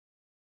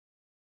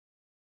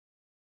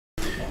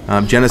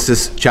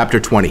Genesis chapter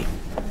 20.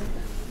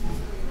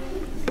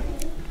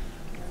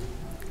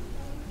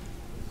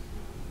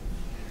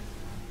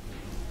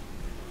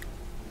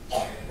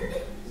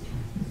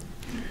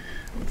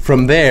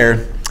 From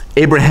there,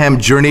 Abraham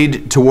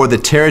journeyed toward the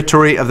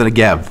territory of the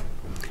Negev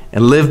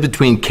and lived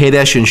between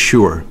Kadesh and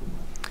Shur.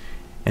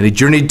 And he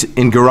journeyed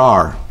in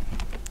Gerar.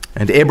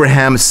 And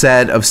Abraham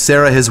said of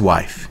Sarah his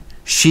wife,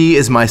 "She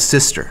is my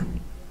sister."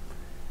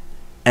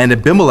 And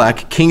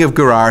Abimelech, king of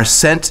Gerar,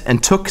 sent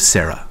and took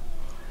Sarah.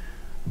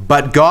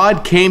 But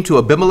God came to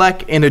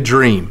Abimelech in a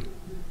dream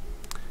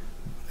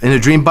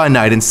by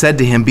night, and said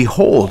to him,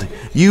 "Behold,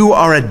 you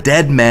are a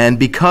dead man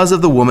because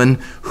of the woman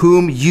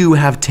whom you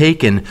have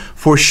taken,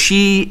 for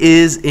she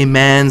is a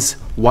man's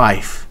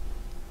wife."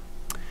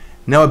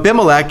 Now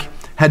Abimelech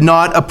had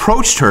not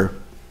approached her.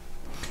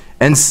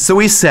 And so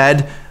he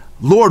said,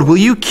 "Lord, will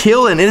you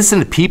kill an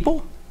innocent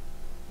people?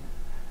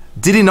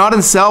 Did he not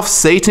himself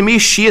say to me,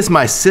 'She is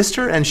my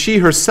sister'?" And she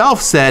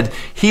herself said,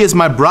 "He is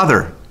my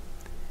brother.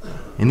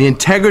 In the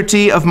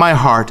integrity of my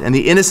heart and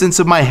the innocence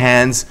of my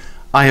hands,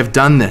 I have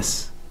done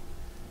this."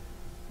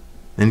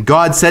 And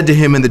God said to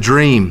him in the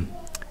dream,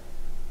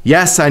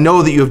 "Yes, I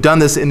know that you have done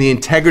this in the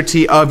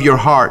integrity of your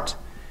heart.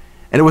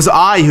 And it was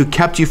I who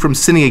kept you from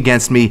sinning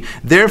against me.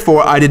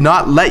 Therefore, I did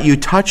not let you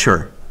touch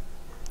her.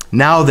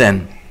 Now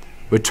then,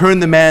 return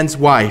the man's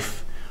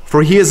wife,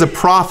 for he is a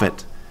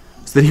prophet,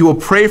 so that he will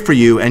pray for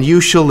you and you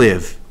shall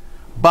live.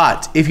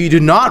 But if you do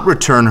not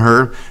return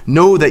her,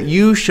 know that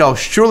you shall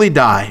surely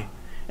die,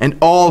 and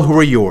all who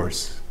are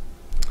yours."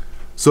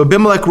 So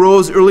Abimelech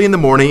rose early in the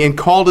morning and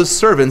called his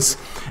servants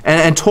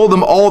and told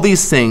them all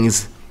these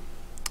things.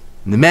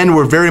 And the men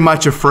were very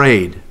much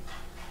afraid.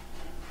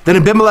 Then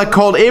Abimelech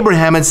called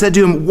Abraham and said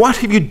to him, "What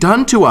have you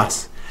done to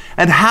us?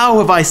 And how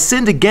have I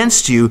sinned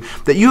against you,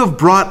 that you have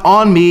brought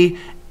on me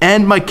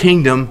and my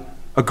kingdom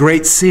a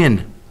great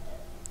sin?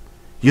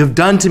 You have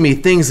done to me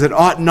things that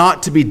ought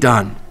not to be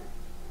done."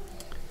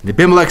 And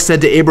Abimelech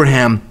said to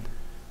Abraham,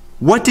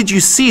 "What did you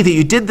see that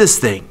you did this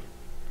thing?"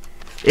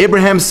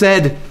 Abraham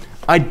said,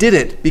 "I did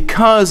it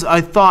because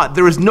I thought,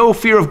 there is no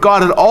fear of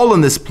God at all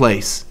in this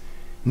place,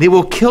 and they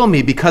will kill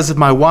me because of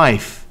my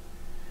wife.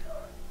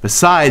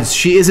 Besides,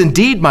 she is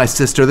indeed my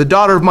sister, the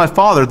daughter of my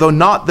father, though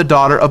not the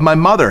daughter of my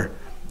mother,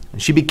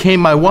 and she became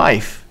my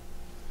wife.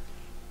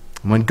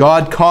 And when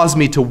God caused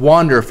me to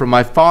wander from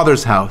my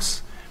father's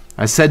house,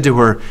 I said to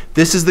her,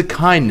 'This is the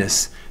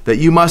kindness that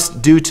you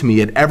must do to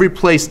me at every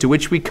place to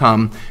which we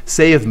come.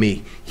 Say of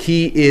me,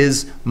 he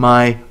is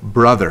my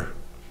brother.'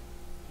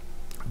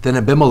 Then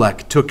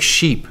Abimelech took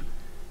sheep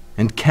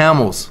and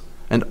camels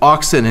and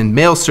oxen and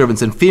male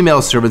servants and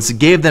female servants, and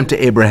gave them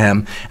to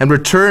Abraham, and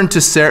returned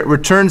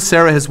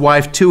Sarah his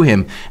wife to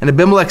him. And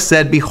Abimelech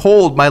said,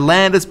 'Behold, my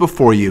land is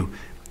before you.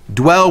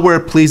 Dwell where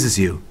it pleases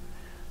you.'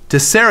 To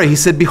Sarah he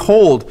said,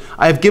 'Behold,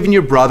 I have given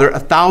your brother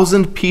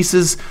 1,000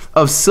 pieces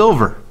of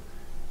silver.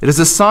 It is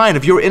a sign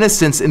of your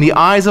innocence in the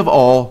eyes of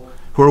all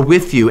who are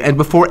with you, and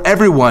before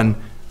everyone,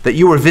 that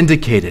you are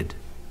vindicated.'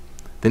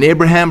 Then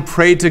Abraham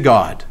prayed to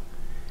God,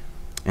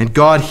 and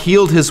God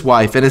healed his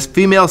wife and his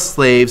female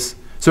slaves,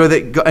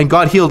 and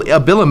God healed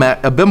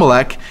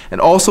Abimelech,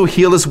 and also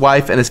healed his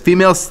wife and his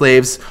female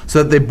slaves,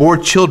 so that they bore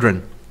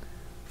children.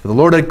 For the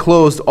Lord had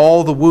closed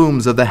all the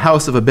wombs of the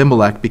house of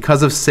Abimelech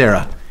because of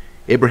Sarah,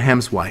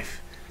 Abraham's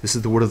wife." This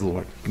is the word of the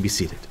Lord. You can be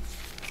seated.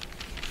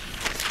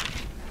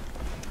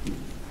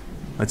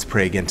 Let's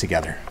pray again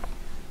together.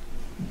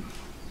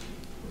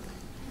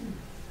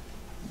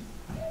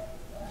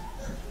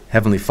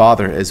 Heavenly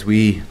Father, as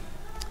we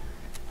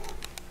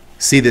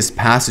see this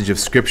passage of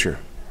Scripture,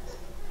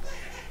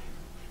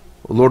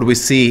 Lord, we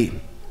see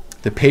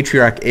the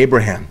patriarch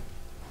Abraham,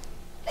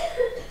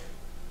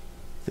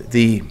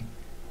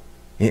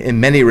 in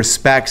many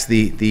respects,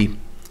 the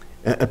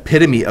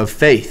epitome of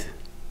faith,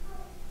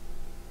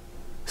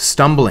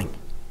 stumbling,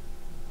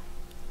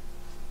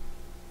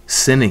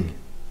 sinning,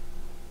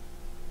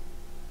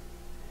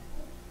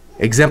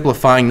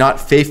 exemplifying not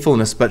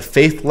faithfulness but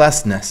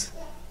faithlessness.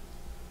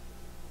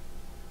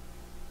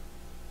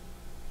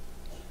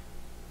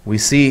 We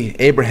see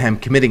Abraham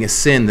committing a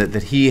sin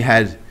that he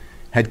had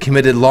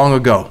committed long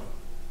ago.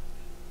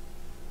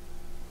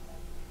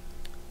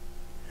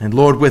 And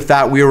Lord, with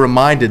that, we are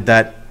reminded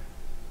that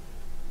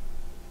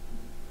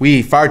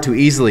we far too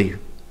easily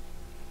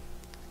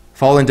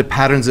fall into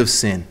patterns of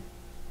sin,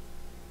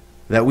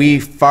 that we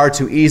far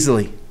too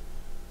easily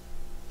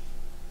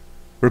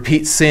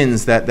repeat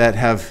sins that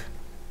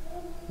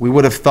we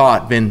would have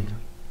thought been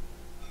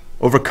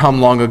overcome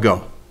long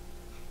ago.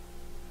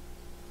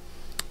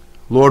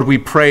 Lord, we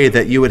pray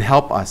that you would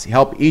help us,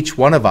 help each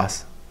one of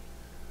us,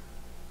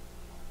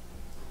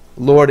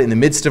 Lord, in the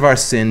midst of our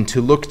sin, to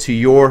look to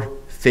your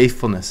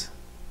faithfulness.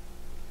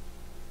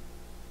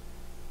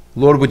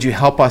 Lord, would you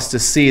help us to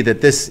see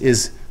that this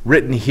is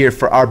written here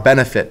for our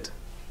benefit,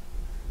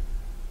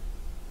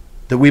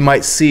 that we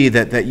might see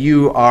that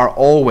you are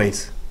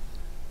always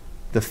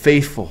the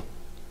faithful,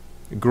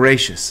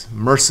 gracious,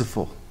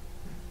 merciful,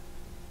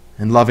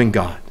 and loving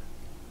God.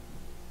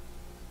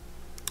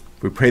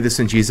 We pray this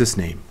in Jesus'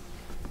 name.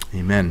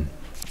 Amen.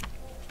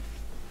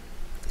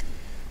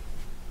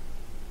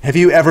 Have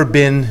you ever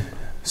been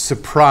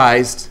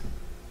surprised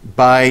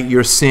by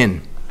your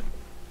sin?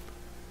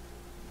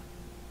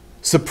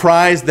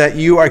 Surprised that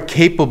you are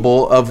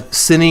capable of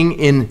sinning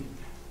in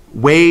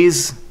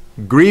ways,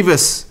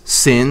 grievous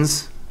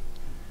sins,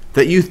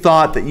 that you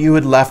thought that you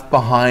had left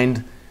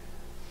behind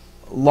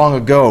long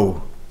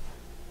ago?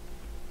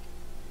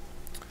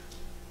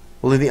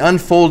 Well, in the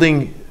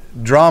unfolding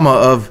drama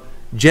of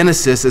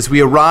Genesis, as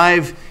we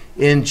arrive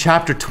in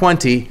chapter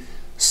 20,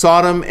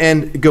 Sodom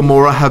and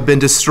Gomorrah have been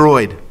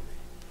destroyed.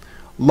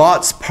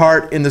 Lot's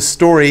part in the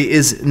story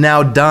is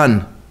now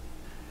done.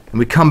 And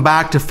we come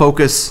back to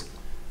focus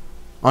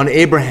on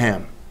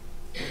Abraham.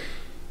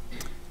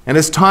 And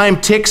as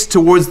time ticks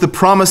towards the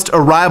promised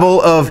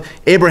arrival of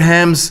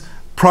Abraham's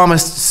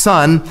promised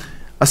son,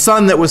 a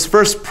son that was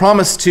first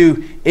promised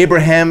to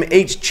Abraham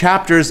 8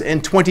 chapters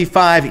and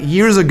 25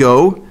 years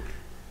ago,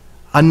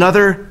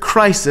 another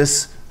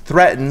crisis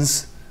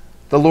threatens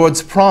the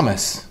Lord's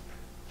promise.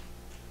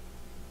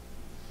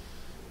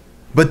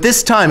 But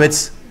this time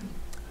it's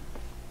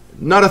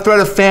not a threat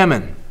of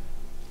famine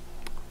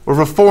or of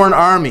a foreign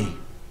army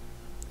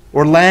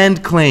or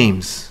land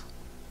claims.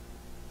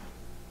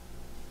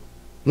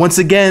 Once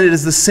again, it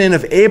is the sin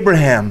of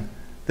Abraham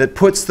that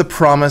puts the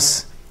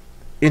promise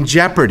in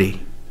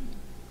jeopardy.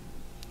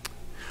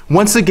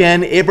 Once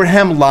again,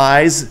 Abraham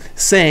lies,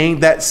 saying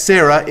that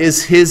Sarah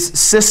is his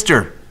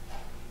sister.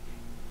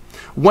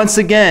 Once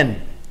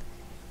again,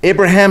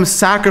 Abraham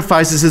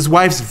sacrifices his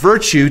wife's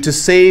virtue to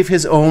save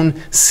his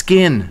own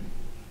skin.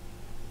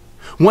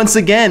 Once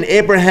again,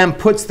 Abraham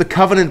puts the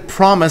covenant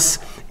promise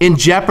in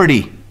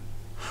jeopardy.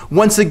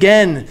 Once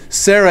again,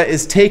 Sarah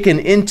is taken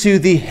into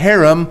the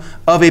harem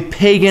of a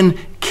pagan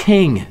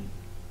king.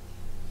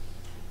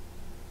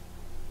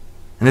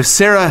 And if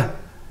Sarah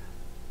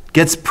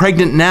gets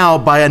pregnant now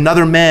by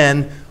another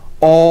man,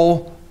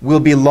 all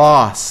will be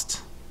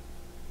lost.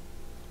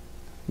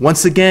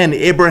 Once again,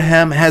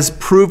 Abraham has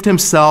proved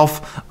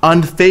himself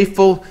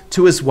unfaithful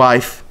to his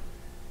wife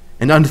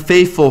and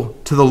unfaithful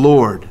to the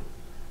Lord.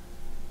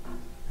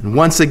 And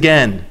once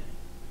again,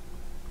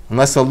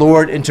 unless the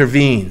Lord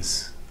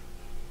intervenes,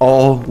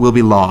 all will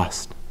be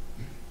lost.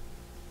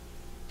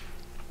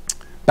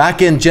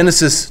 Back in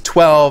Genesis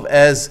 12,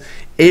 as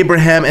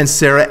Abraham and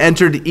Sarah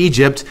entered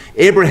Egypt,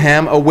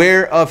 Abraham,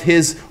 aware of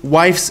his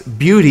wife's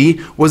beauty,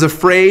 was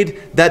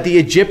afraid that the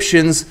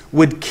Egyptians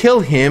would kill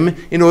him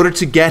in order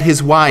to get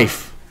his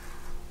wife.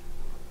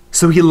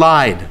 So he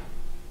lied,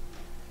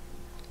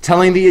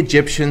 telling the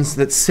Egyptians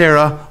that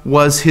Sarah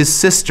was his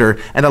sister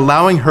and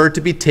allowing her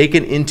to be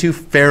taken into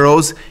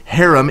Pharaoh's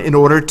harem in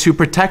order to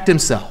protect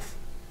himself.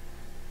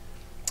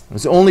 It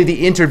was only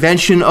the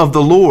intervention of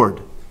the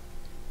Lord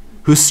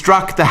who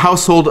struck the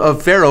household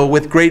of Pharaoh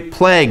with great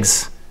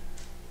plagues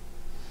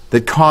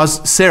that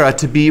caused Sarah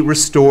to be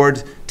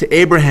restored to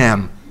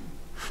Abraham.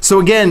 So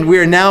again, we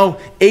are now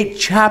 8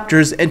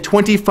 chapters and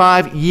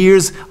 25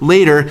 years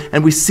later,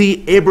 and we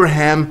see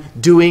Abraham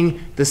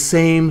doing the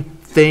same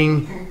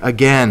thing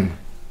again.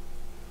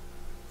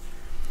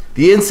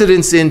 The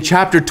incidents in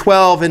chapter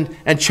 12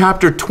 and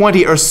chapter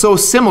 20 are so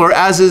similar,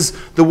 as is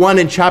the one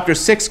in chapter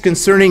 6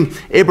 concerning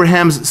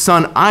Abraham's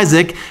son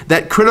Isaac,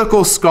 that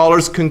critical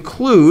scholars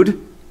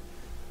conclude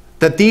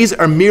that these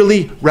are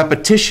merely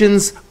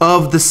repetitions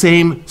of the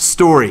same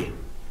story.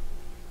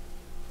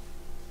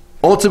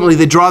 Ultimately,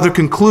 they draw their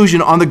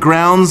conclusion on the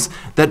grounds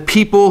that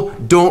people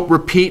don't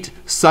repeat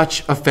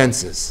such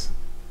offenses.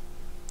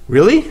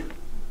 Really?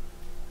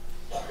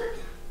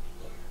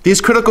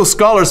 These critical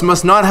scholars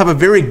must not have a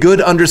very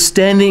good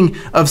understanding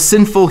of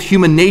sinful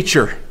human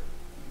nature,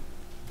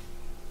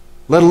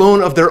 let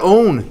alone of their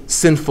own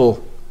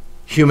sinful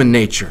human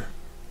nature.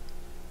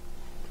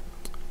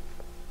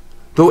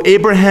 Though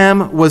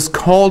Abraham was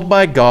called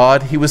by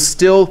God, he was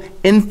still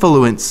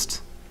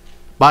influenced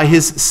by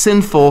his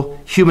sinful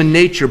human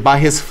nature, by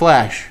his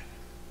flesh.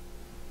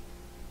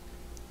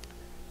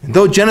 And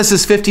though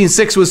Genesis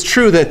 15:6 was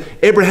true, that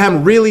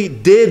Abraham really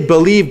did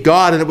believe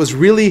God and it was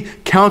really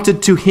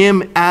counted to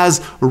him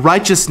as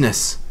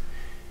righteousness,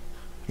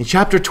 in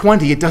chapter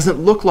 20 it doesn't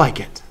look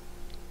like it.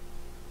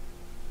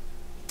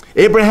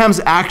 Abraham's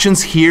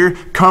actions here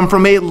come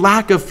from a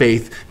lack of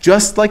faith,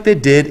 just like they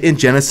did in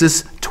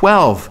Genesis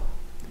 12.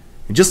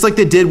 And just like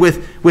they did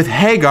with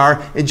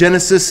Hagar in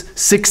Genesis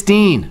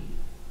 16.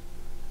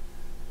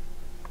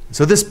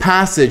 So this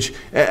passage,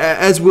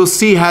 as we'll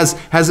see,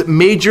 has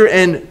major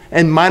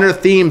and minor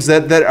themes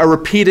that are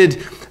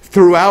repeated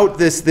throughout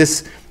this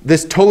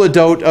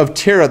Toledot of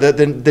Terah,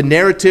 the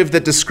narrative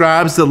that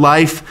describes the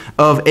life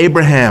of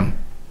Abraham.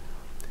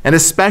 And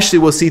especially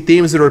we'll see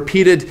themes that are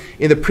repeated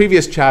in the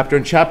previous chapter,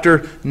 in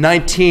chapter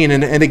 19,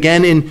 and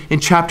again in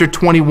chapter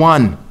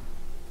 21.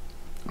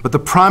 But the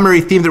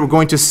primary theme that we're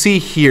going to see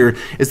here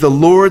is the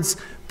Lord's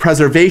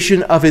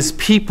preservation of his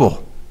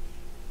people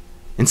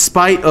in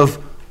spite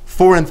of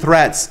foreign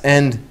threats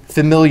and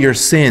familiar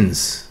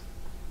sins.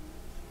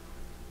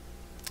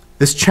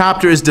 This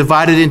chapter is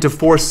divided into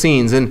 4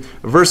 scenes. In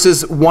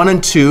verses 1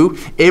 and 2,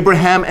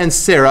 Abraham and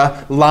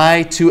Sarah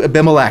lie to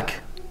Abimelech.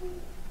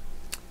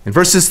 In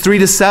verses 3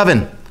 to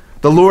 7,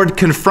 the Lord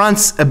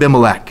confronts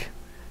Abimelech.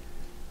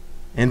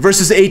 In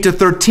verses 8 to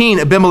 13,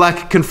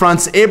 Abimelech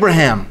confronts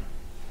Abraham.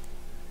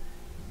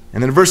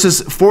 And then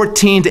verses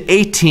 14 to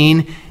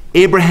 18,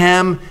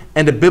 Abraham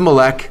and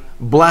Abimelech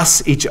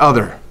bless each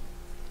other.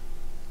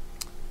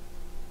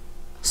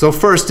 So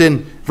first, in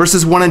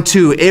verses 1 and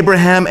 2,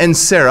 Abraham and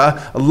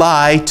Sarah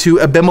lie to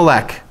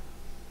Abimelech.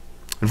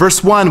 In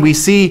verse 1, we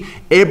see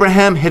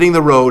Abraham hitting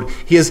the road.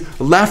 He has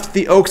left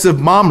the oaks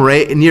of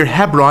Mamre near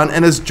Hebron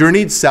and has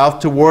journeyed south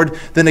toward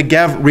the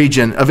Negev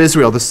region of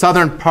Israel, the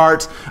southern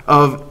part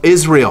of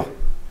Israel.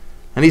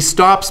 And he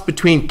stops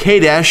between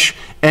Kadesh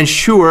and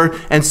Shur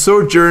and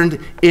sojourned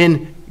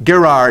in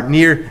Gerar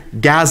near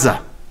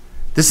Gaza.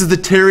 This is the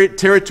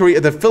territory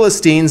of the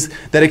Philistines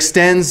that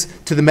extends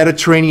to the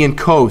Mediterranean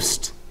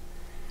coast.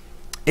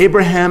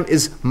 Abraham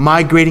is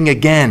migrating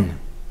again,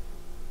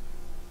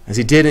 as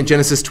he did in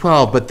Genesis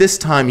 12, but this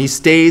time he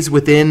stays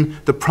within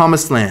the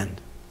promised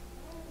land.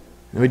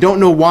 And we don't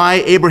know why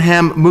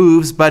Abraham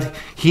moves, but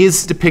he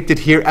is depicted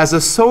here as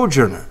a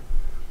sojourner,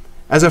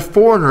 as a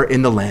foreigner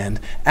in the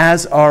land,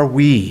 as are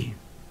we.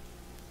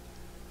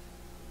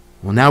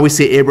 Well, now we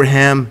see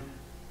Abraham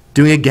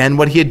doing again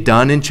what he had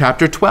done in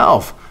chapter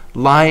 12,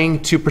 lying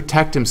to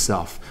protect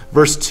himself.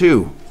 Verse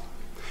 2,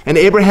 and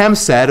Abraham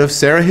said of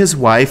Sarah his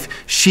wife,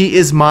 "She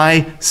is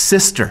my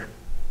sister."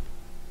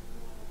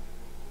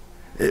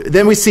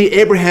 Then we see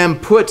Abraham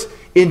put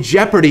in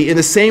jeopardy in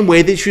the same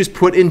way that she was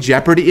put in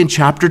jeopardy in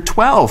chapter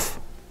 12.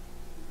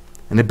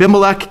 And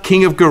Abimelech,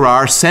 king of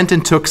Gerar, sent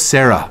and took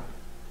Sarah.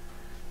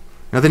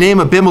 Now the name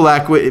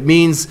Abimelech, it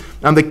means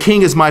the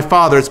king is my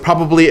father. It's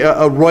probably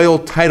a royal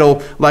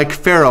title like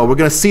Pharaoh. We're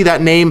going to see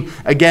that name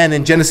again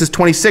in Genesis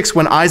 26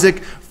 when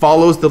Isaac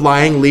follows the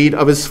lying lead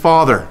of his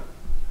father.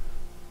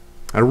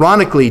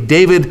 Ironically,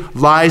 David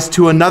lies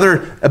to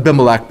another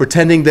Abimelech,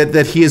 pretending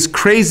that he is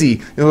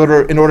crazy in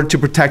order to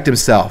protect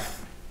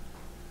himself.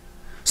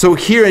 So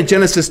here in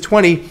Genesis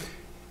 20,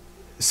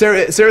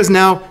 Sarah is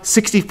now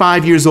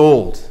 65 years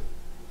old.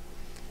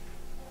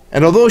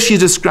 And although she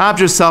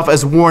describes herself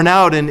as worn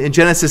out in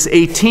Genesis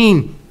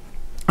 18,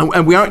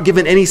 and we aren't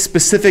given any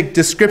specific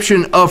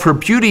description of her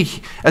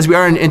beauty as we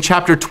are in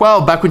chapter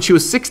 12, back when she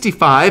was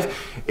 65,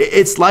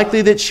 it's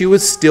likely that she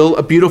was still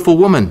a beautiful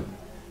woman.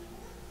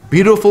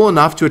 Beautiful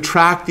enough to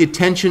attract the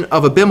attention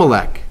of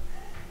Abimelech,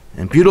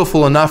 and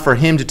beautiful enough for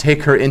him to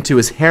take her into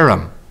his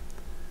harem.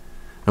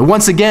 And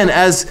once again,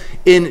 as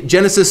in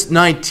Genesis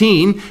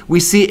 19, we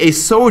see a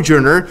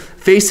sojourner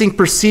facing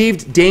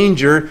perceived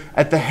danger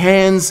at the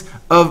hands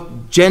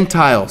of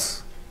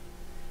Gentiles,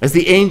 as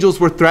the angels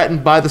were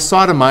threatened by the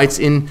Sodomites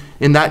in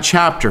that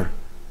chapter.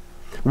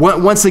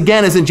 Once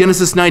again, as in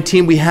Genesis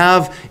 19, we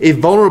have a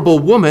vulnerable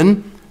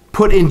woman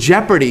put in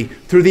jeopardy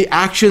through the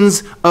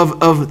actions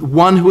of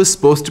one who is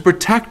supposed to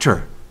protect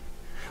her.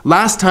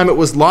 Last time it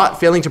was Lot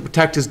failing to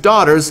protect his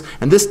daughters,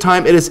 and this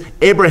time it is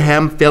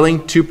Abraham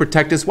failing to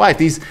protect his wife.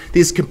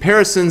 These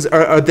comparisons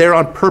are there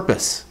on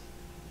purpose.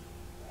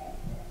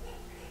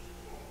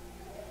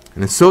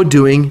 And in so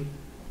doing,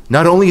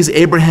 not only is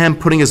Abraham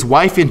putting his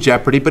wife in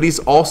jeopardy, but he's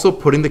also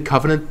putting the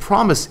covenant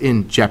promise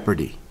in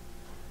jeopardy.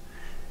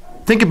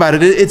 Think about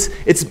it.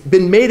 It's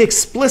been made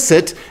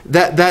explicit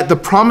that the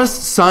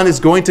promised son is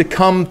going to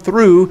come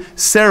through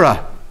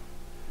Sarah.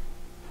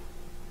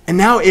 And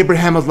now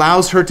Abraham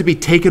allows her to be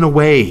taken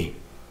away.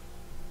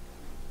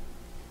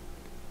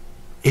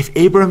 If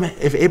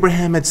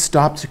Abraham had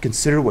stopped to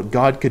consider what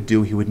God could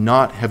do, he would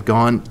not have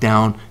gone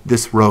down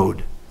this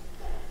road.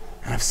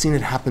 And I've seen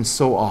it happen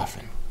so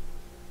often.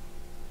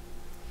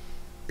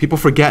 People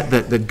forget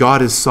that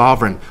God is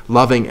sovereign,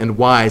 loving, and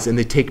wise, and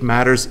they take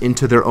matters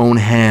into their own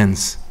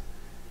hands.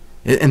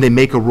 And they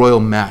make a royal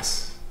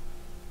mess.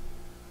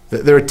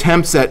 Their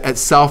attempts at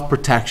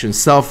self-protection,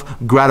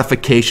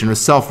 self-gratification, or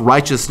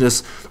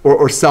self-righteousness,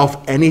 or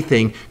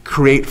self-anything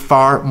create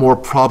far more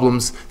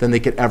problems than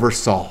they could ever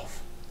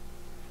solve.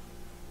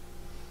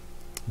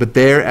 But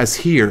there, as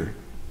here,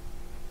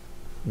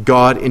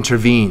 God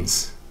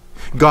intervenes.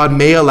 God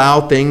may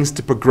allow things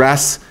to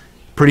progress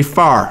pretty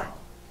far,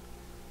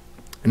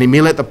 and he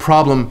may let the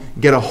problem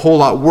get a whole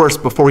lot worse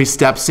before he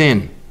steps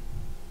in.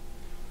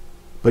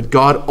 But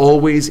God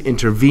always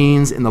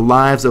intervenes in the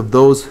lives of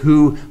those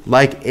who,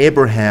 like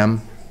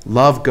Abraham,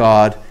 love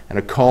God and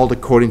are called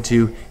according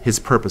to his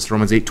purpose.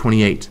 Romans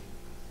 8:28.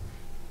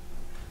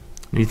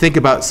 When you think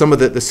about some of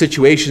the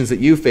situations that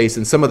you face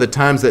and some of the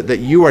times that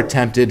you are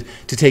tempted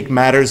to take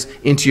matters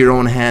into your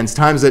own hands,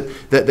 times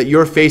that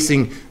you're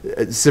facing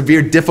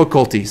severe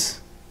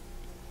difficulties,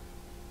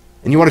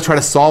 and you want to try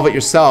to solve it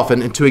yourself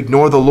and to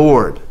ignore the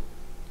Lord.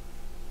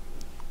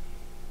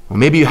 Well,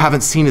 maybe you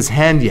haven't seen his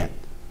hand yet.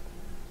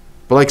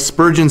 But like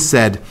Spurgeon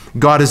said,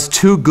 God is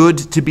too good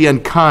to be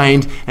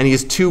unkind, and he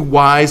is too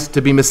wise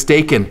to be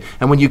mistaken.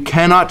 And when you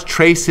cannot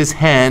trace his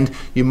hand,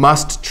 you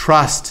must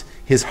trust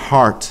his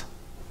heart.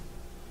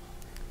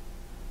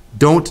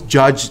 Don't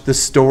judge the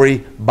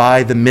story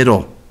by the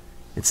middle.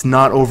 It's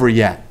not over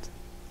yet.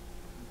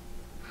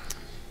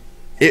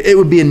 It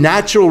would be a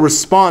natural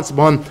response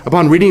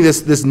upon reading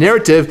this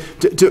narrative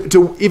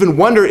to even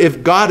wonder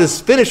if God is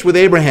finished with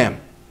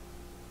Abraham.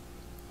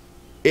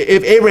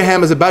 if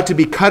Abraham is about to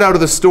be cut out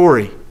of the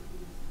story,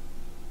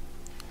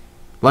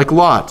 like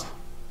Lot.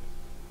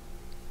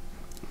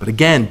 But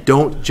again,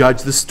 don't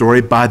judge the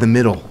story by the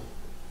middle.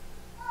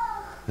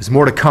 There's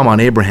more to come on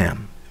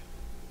Abraham.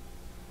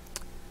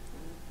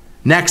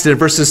 Next, in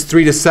verses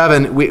 3 to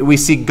 7, we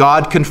see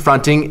God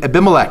confronting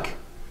Abimelech.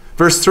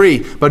 Verse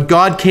 3, but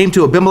God came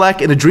to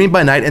Abimelech in a dream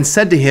by night and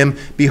said to him,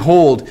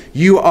 behold,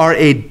 you are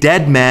a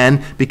dead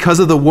man because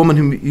of the woman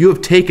whom you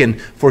have taken,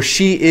 for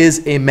she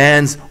is a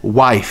man's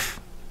wife.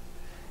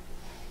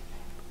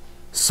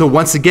 So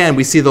once again,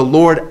 we see the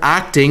Lord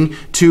acting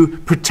to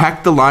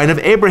protect the line of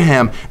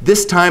Abraham,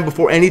 this time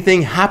before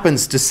anything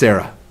happens to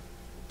Sarah.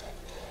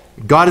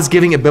 God is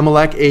giving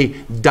Abimelech a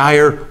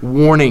dire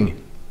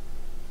warning.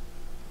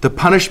 The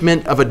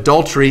punishment of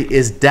adultery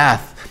is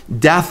death.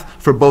 Death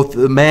for both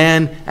the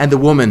man and the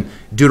woman.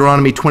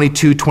 Deuteronomy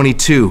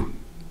 22:22.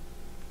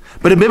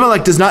 But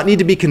Abimelech does not need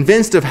to be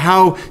convinced of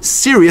how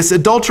serious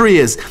adultery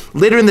is.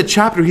 Later in the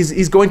chapter,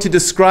 he's going to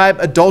describe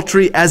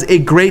adultery as a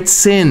great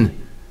sin.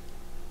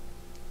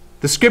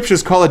 The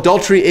scriptures call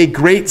adultery a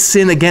great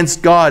sin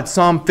against God.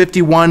 Psalm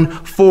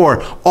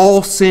 51:4.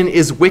 All sin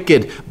is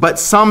wicked, but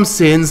some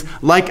sins,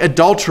 like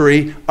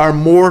adultery, are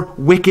more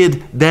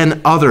wicked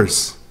than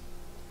others.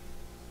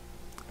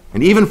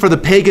 And even for the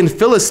pagan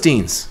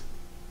Philistines,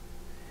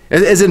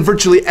 as in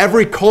virtually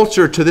every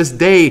culture to this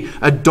day,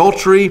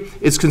 adultery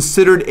is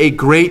considered a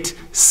great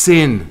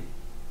sin.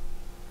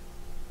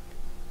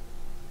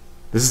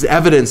 This is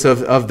evidence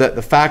of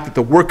the fact that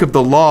the work of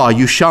the law,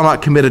 you shall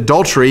not commit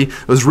adultery,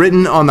 was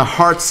written on the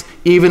hearts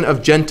even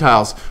of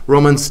Gentiles,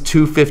 Romans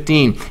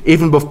 2:15,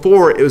 even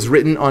before it was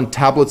written on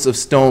tablets of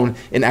stone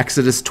in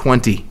Exodus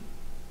 20.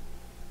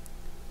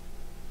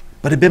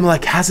 But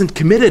Abimelech hasn't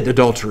committed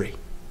adultery.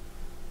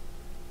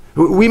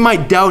 We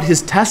might doubt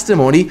his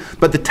testimony,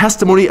 but the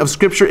testimony of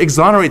Scripture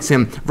exonerates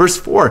him. Verse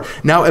 4,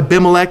 now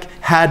Abimelech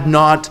had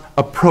not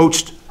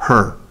approached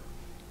her.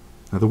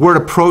 Now, the word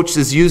approach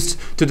is used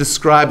to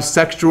describe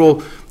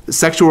sexual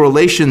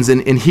relations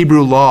in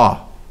Hebrew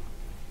law.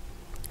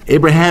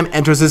 Abraham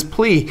enters his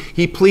plea.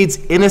 He pleads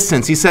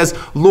innocence. He says,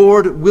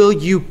 Lord, will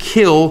you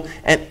kill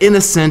an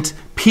innocent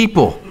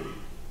people?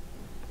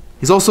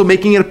 He's also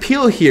making an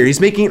appeal here.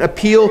 He's making an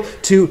appeal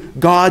to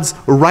God's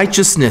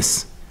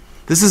righteousness.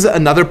 This is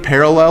another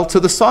parallel to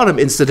the Sodom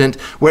incident,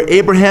 where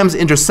Abraham's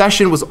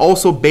intercession was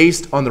also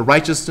based on the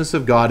righteousness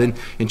of God.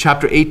 In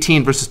chapter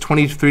 18, verses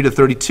 23 to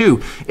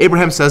 32,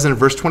 Abraham says in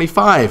verse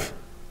 25,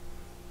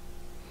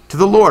 to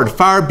the Lord,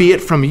 far be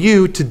it from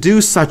you to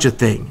do such a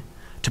thing,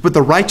 to put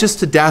the righteous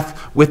to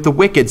death with the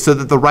wicked, so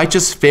that the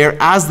righteous fare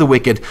as the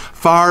wicked.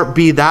 Far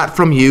be that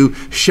from you.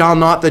 Shall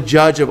not the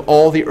judge of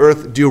all the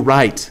earth do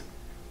right?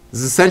 This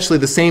is essentially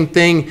the same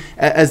thing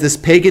as this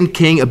pagan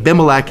king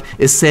Abimelech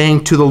is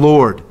saying to the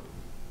Lord.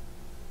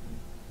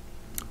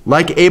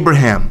 Like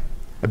Abraham,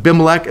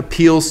 Abimelech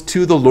appeals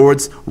to the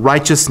Lord's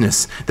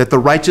righteousness, that the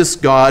righteous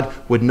God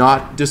would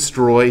not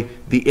destroy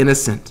the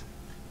innocent.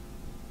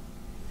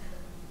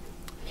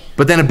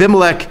 But then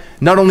Abimelech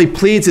not only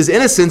pleads his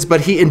innocence,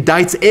 but he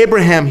indicts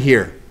Abraham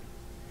here.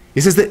 He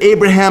says that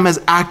Abraham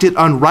has acted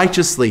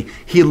unrighteously.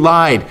 He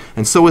lied,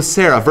 and so is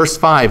Sarah. Verse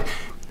 5,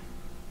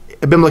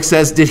 Abimelech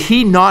says, did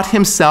he not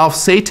himself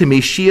say to me,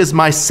 she is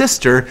my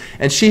sister,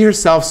 and she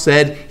herself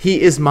said,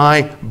 he is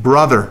my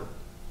brother?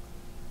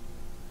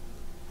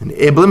 And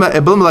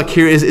Abimelech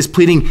here is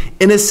pleading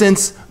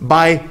innocence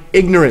by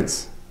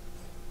ignorance.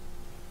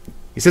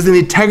 He says, in the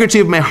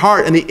integrity of my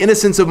heart and the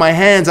innocence of my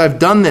hands, I've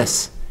done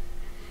this.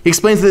 He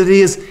explains that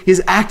he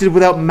has acted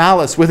without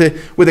malice, with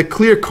a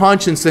clear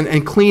conscience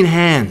and clean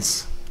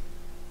hands.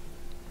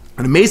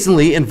 And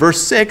amazingly, in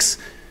verse 6,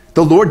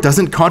 the Lord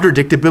doesn't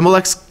contradict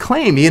Abimelech's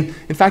claim. In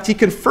fact, he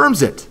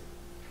confirms it.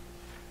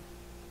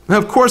 Now,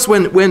 of course,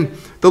 when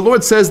the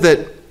Lord says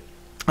that,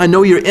 I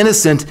know you're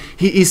innocent,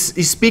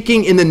 he's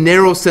speaking in the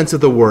narrow sense of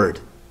the word.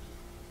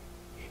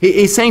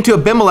 He's saying to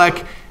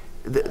Abimelech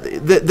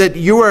that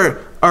you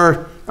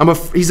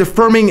he's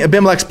affirming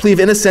Abimelech's plea of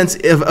innocence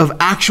of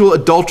actual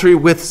adultery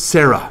with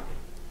Sarah.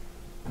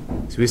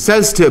 So he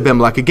says to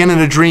Abimelech, again in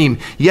a dream,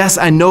 yes,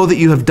 I know that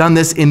you have done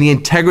this in the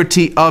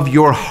integrity of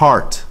your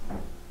heart.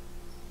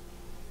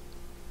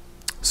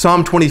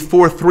 Psalm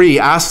 24:3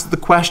 asks the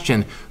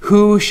question,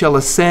 who shall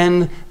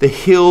ascend the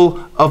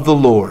hill of the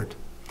Lord?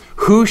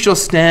 Who shall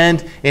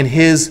stand in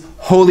his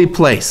holy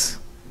place?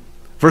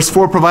 Verse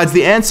 4 provides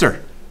the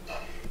answer.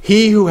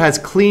 He who has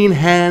clean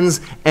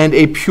hands and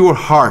a pure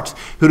heart,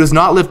 who does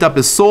not lift up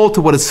his soul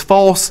to what is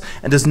false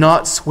and does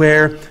not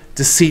swear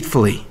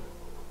deceitfully.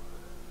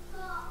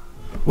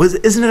 Well,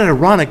 isn't it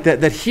ironic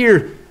that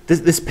here,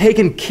 this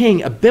pagan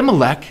king,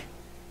 Abimelech,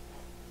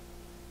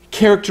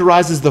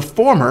 characterizes the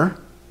former,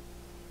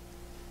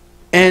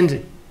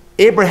 and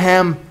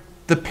Abraham,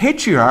 the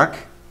patriarch,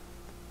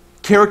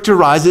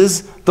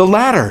 characterizes the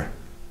latter.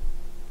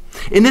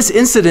 In this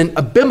incident,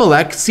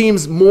 Abimelech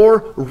seems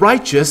more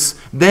righteous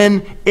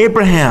than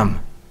Abraham.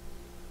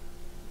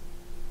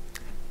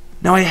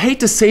 Now, I hate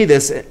to say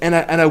this, and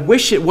I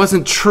wish it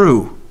wasn't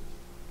true,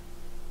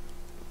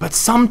 but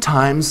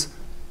sometimes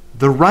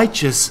the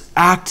righteous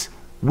act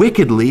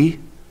wickedly,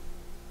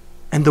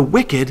 and the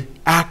wicked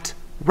act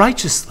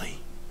righteously.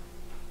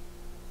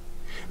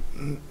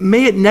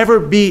 May it never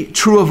be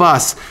true of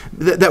us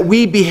that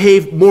we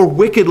behave more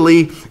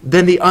wickedly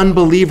than the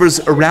unbelievers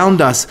around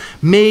us.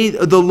 May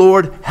the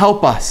Lord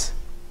help us.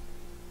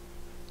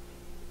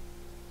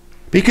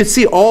 But you can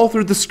see all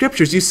through the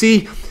scriptures, you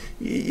see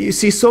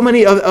so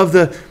many of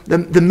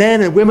the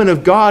men and women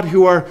of God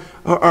who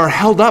are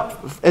held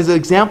up as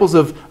examples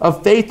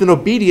of faith and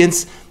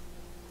obedience,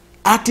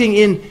 acting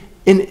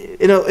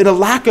in a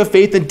lack of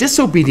faith and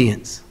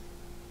disobedience.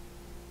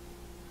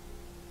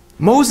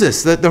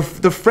 Moses,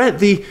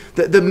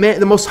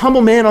 the most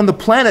humble man on the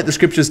planet, the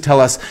scriptures tell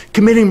us,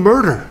 committing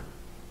murder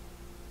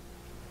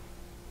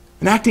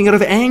and acting out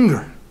of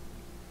anger.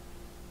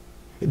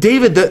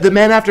 David, the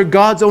man after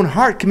God's own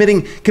heart,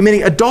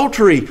 committing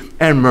adultery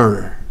and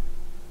murder.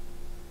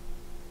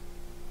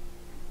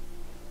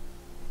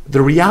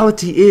 The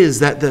reality is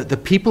that the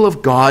people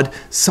of God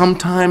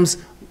sometimes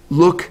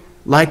look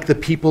like the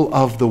people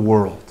of the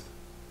world.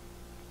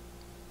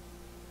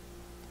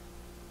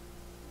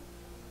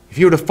 If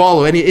you were to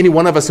follow any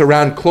one of us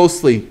around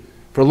closely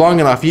for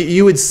long enough,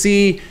 you would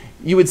see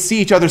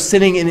each other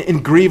sinning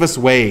in grievous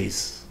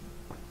ways.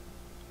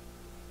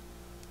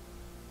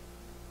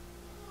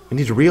 We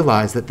need to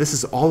realize that this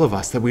is all of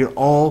us, that we are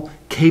all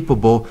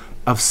capable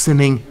of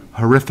sinning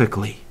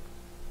horrifically.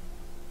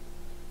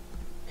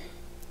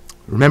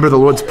 Remember the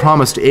Lord's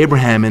promise to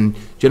Abraham in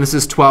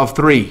Genesis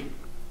 12:3.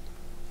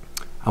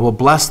 I will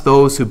bless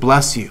those who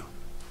bless you,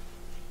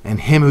 and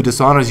him who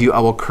dishonors you I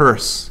will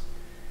curse.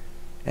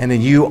 And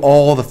in you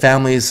all the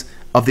families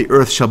of the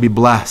earth shall be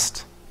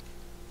blessed.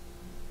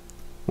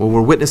 Well,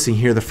 we're witnessing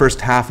here the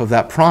first half of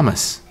that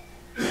promise.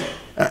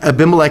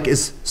 Abimelech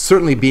is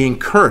certainly being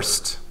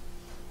cursed.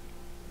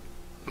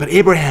 But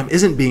Abraham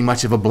isn't being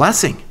much of a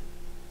blessing.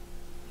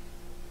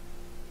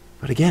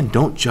 But again,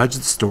 don't judge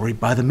the story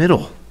by the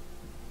middle.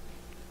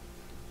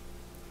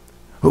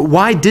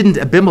 Why didn't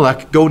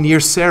Abimelech go near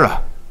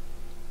Sarah?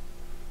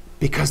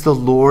 Because the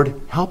Lord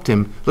helped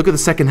him. Look at the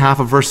second half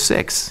of verse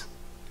 6.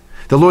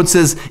 The Lord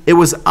says, it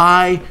was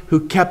I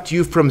who kept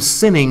you from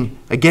sinning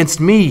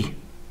against me.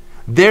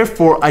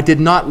 Therefore, I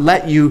did not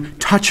let you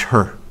touch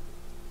her.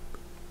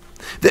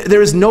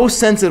 There is no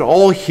sense at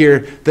all here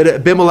that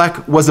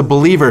Abimelech was a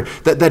believer,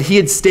 that he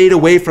had stayed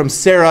away from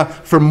Sarah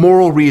for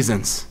moral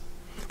reasons.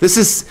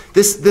 This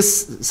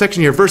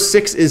section here, verse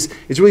 6, is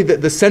really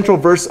the central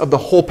verse of the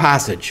whole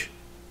passage.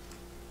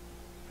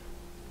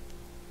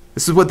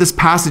 This is what this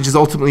passage is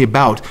ultimately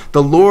about.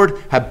 The Lord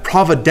had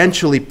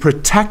providentially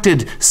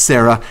protected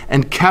Sarah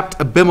and kept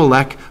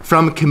Abimelech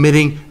from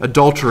committing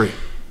adultery.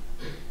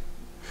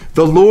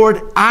 The Lord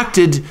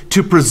acted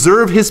to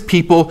preserve his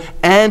people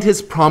and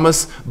his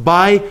promise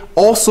by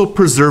also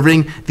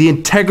preserving the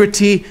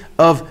integrity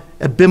of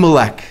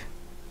Abimelech,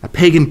 a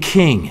pagan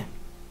king.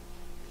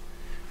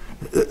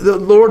 The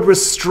Lord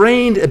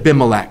restrained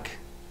Abimelech.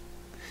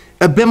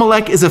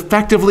 Abimelech is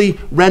effectively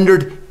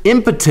rendered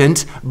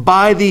impotent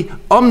by the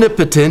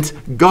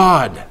omnipotent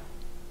God.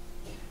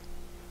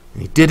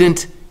 He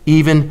didn't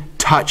even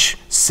touch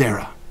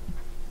Sarah.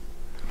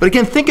 But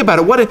again, think about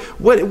it.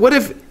 What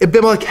if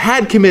Abimelech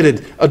had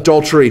committed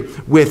adultery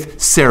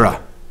with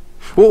Sarah?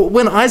 Well,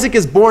 when Isaac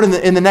is born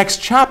in the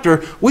next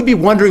chapter, we'd be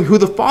wondering who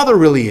the father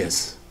really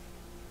is.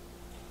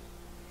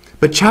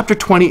 But chapter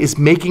 20 is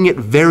making it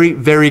very,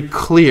 very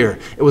clear.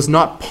 It was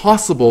not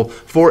possible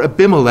for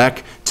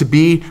Abimelech to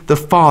be the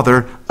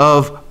father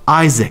of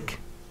Isaac.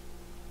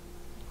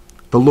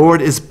 The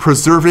Lord is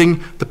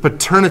preserving the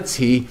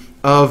paternity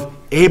of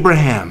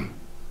Abraham.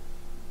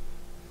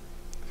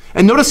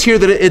 And notice here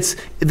that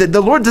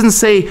the Lord doesn't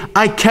say,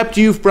 I kept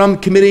you from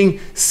committing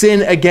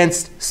sin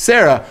against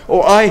Sarah,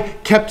 or I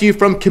kept you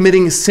from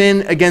committing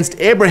sin against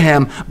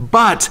Abraham,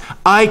 but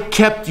I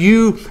kept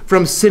you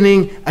from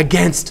sinning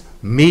against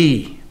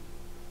me.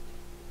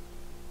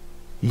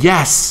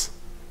 Yes,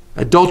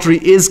 adultery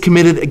is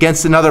committed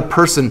against another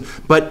person,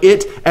 but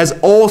it, as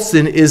all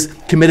sin, is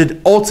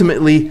committed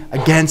ultimately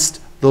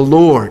against the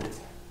Lord.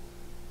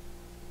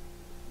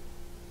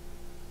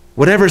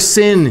 Whatever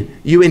sin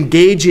you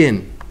engage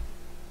in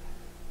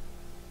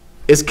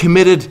is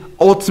committed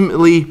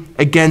ultimately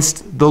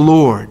against the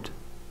Lord.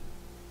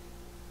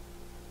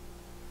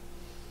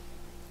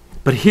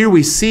 But here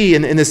we see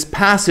in this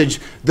passage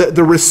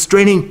the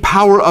restraining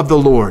power of the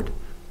Lord.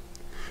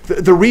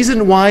 The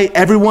reason why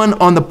everyone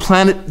on the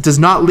planet does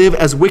not live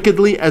as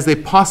wickedly as they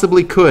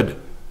possibly could.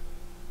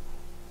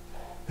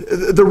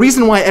 The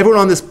reason why everyone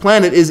on this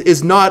planet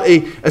is not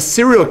a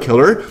serial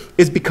killer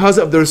is because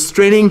of the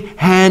restraining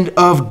hand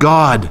of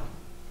God.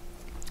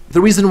 The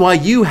reason why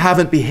you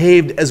haven't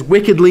behaved as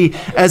wickedly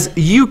as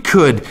you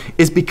could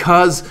is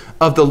because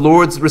of the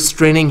Lord's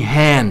restraining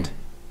hand.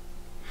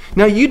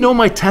 Now, you know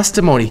my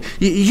testimony.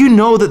 You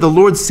know that the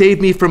Lord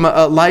saved me from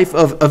a life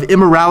of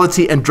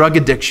immorality and drug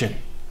addiction.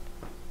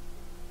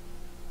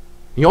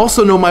 You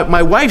also know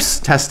my wife's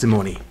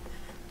testimony,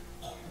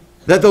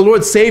 that the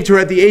Lord saved her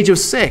at the age of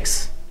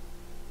 6.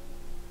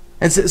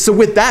 And so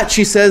with that,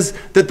 she says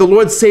that the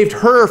Lord saved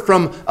her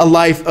from a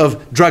life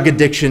of drug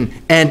addiction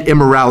and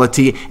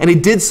immorality, and he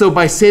did so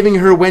by saving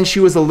her when she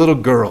was a little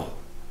girl.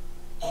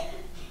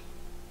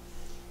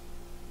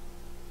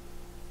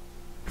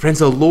 Friends,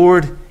 the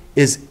Lord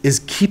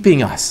is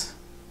keeping us.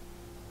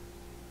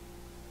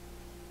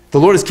 The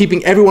Lord is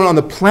keeping everyone on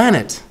the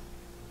planet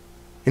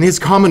in his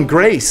common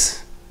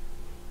grace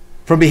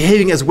from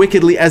behaving as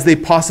wickedly as they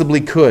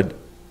possibly could.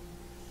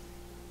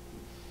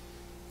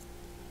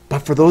 But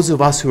for those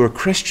of us who are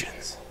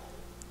Christians,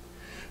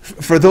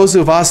 for those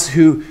of us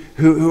who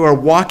are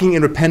walking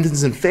in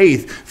repentance and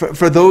faith,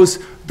 for those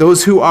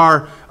who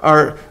are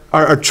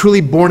truly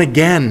born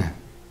again,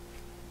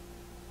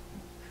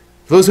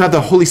 those who have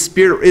the Holy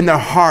Spirit in their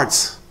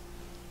hearts,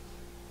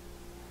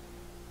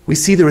 we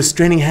see the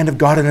restraining hand of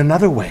God in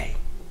another way,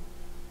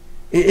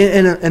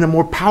 in a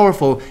more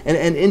powerful and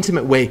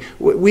intimate way.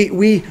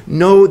 We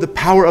know the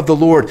power of the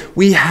Lord.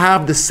 We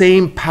have the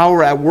same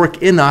power at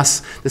work in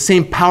us, the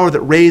same power that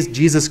raised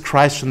Jesus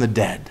Christ from the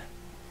dead.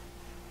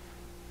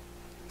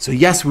 So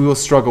yes, we will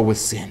struggle with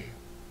sin.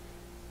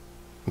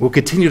 We'll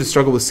continue to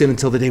struggle with sin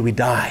until the day we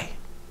die.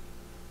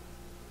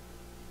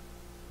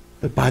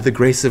 But by the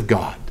grace of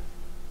God,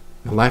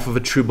 in the life of a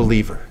true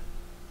believer,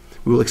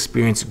 we will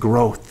experience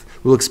growth.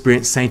 We will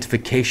experience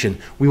sanctification.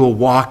 We will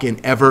walk in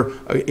ever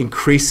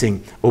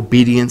increasing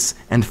obedience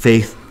and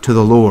faith to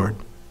the Lord.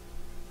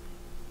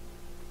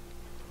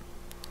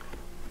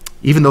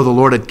 Even though the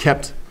Lord had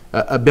kept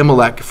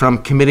Abimelech from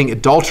committing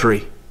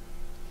adultery,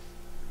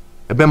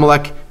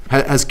 Abimelech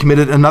has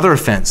committed another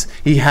offense.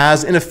 He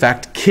has, in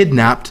effect,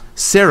 kidnapped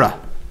Sarah.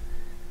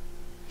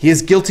 He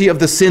is guilty of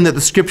the sin that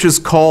the scriptures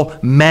call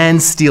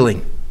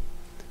man-stealing,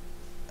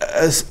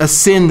 a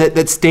sin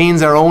that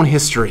stains our own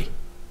history.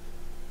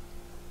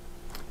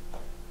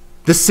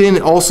 This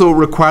sin also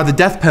required the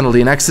death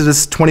penalty in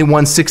Exodus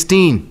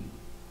 21:16.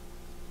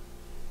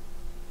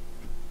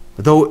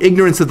 Though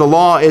ignorance of the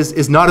law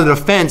is not an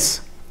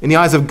offense in the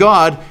eyes of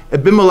God,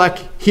 Abimelech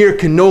here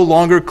can no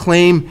longer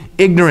claim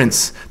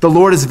ignorance. The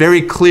Lord is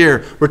very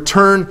clear.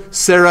 Return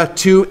Sarah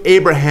to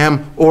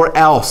Abraham or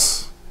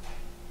else.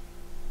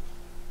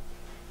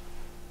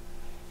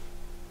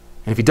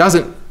 And if he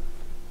doesn't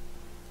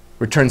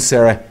return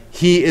Sarah,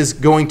 he is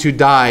going to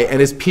die, and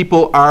his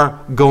people are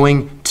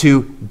going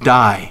to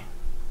die.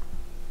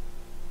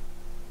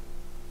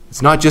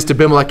 It's not just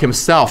Abimelech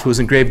himself who is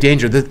in grave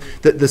danger.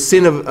 The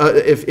sin of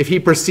if he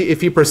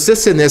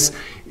persists in this,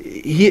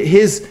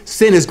 his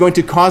sin is going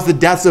to cause the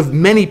deaths of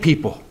many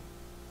people.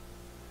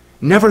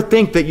 Never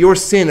think that your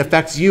sin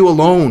affects you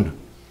alone.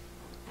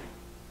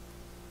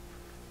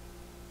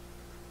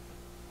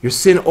 Your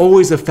sin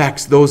always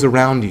affects those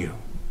around you.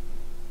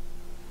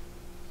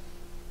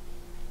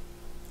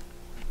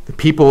 The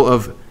people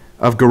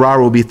of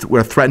Gerar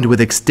were threatened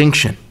with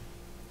extinction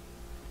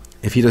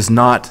if he does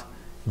not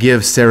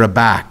give Sarah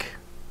back.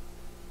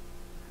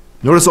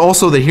 Notice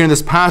also that here in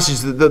this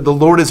passage, the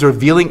Lord is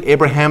revealing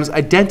Abraham's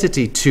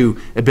identity to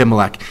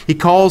Abimelech.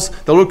 The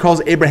Lord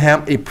calls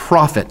Abraham a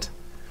prophet.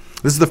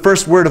 This is the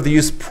first word of the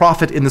use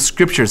prophet in the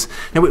scriptures.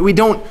 Now, we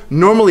don't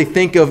normally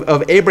think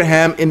of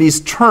Abraham in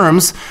these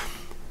terms,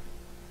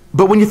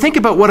 but when you think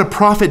about what a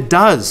prophet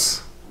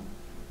does,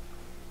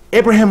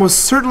 Abraham was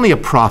certainly a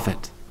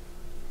prophet.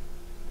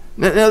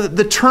 Now,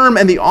 the term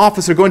and the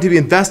office are going to be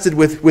invested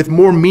with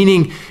more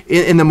meaning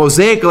in the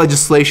Mosaic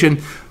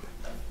legislation.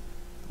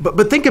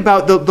 But think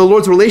about the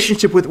Lord's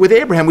relationship with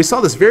Abraham. We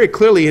saw this very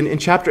clearly in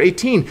chapter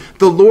 18.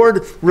 The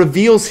Lord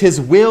reveals his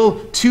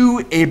will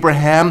to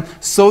Abraham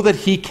so that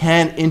he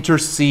can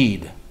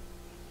intercede.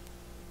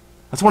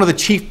 That's one of the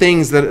chief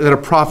things that a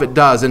prophet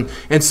does.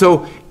 And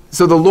so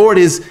the Lord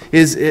is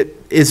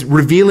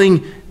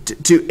revealing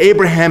to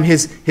Abraham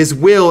his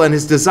will and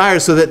his desire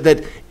so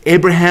that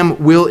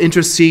Abraham will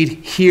intercede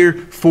here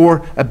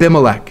for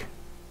Abimelech.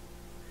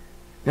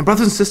 Now,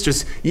 brothers and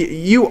sisters,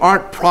 you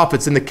aren't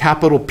prophets in the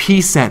capital P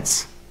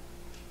sense.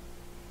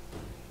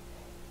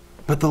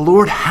 But the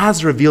Lord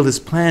has revealed his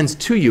plans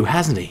to you,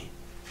 hasn't he?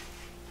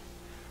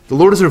 The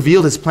Lord has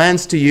revealed his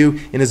plans to you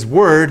in his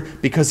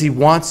word because he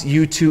wants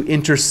you to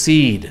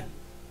intercede.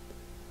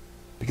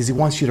 Because he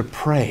wants you to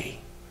pray.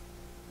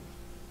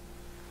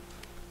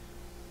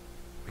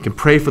 We can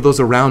pray for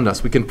those around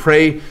us. We can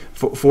pray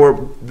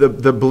for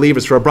the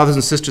believers, for our brothers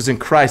and sisters in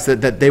Christ,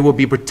 that they will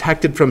be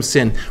protected from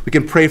sin. We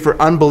can pray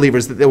for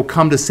unbelievers, that they will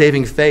come to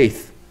saving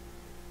faith.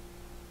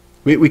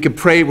 We can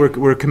pray,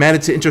 we're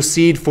commanded to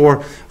intercede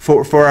for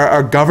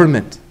our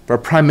government, for our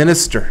prime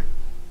minister,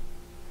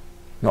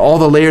 and all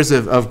the layers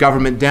of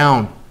government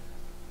down.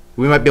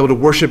 We might be able to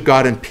worship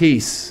God in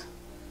peace.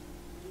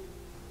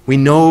 We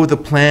know the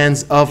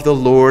plans of the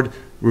Lord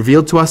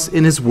revealed to us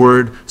in his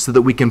word so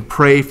that we can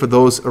pray for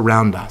those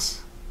around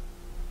us.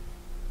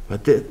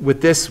 But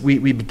with this,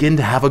 we begin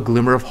to have a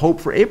glimmer of hope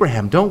for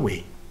Abraham, don't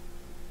we?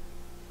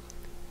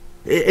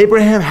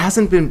 Abraham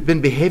hasn't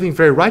been behaving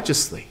very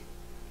righteously.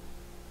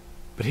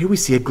 But here we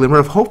see a glimmer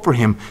of hope for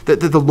him, that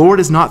the Lord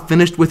is not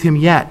finished with him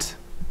yet.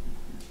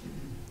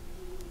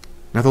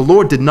 Now the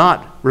Lord did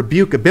not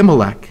rebuke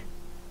Abimelech,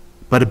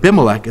 But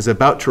Abimelech is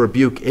about to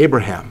rebuke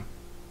Abraham.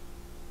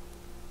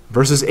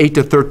 Verses 8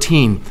 to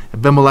 13,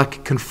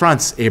 Abimelech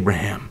confronts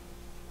Abraham.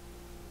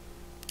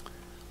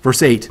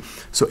 Verse 8,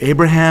 so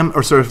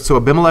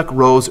Abimelech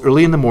rose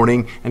early in the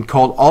morning and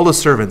called all the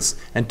servants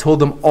and told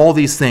them all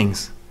these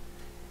things.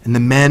 And the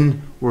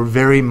men were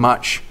very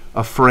much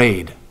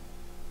afraid.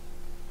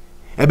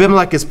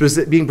 Abimelech is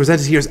being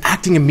presented here as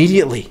acting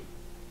immediately,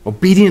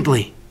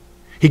 obediently.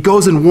 He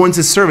goes and warns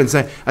his servants.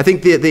 I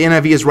think the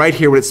NIV is right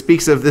here when it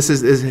speaks of this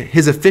as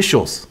his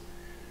officials.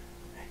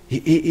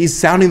 He's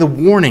sounding the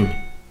warning.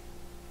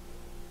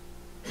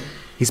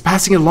 He's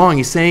passing it along.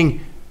 He's saying,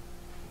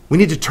 we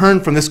need to turn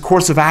from this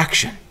course of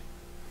action.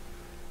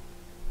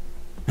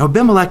 Now,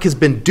 Abimelech has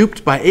been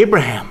duped by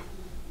Abraham.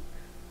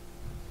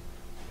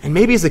 And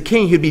maybe as a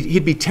king,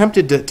 he'd be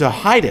tempted to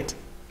hide it.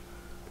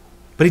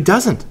 But he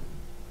doesn't.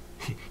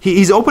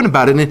 He's open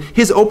about it, and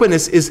his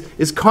openness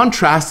is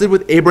contrasted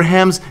with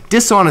Abraham's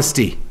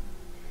dishonesty.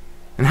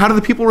 And how do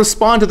the people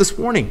respond to this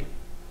warning?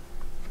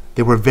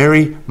 They were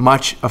very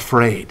much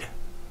afraid.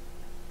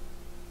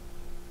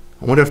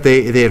 I wonder if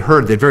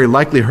they'd very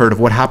likely heard of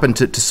what happened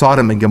to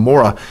Sodom and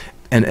Gomorrah,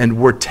 and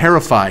were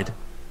terrified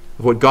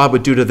of what God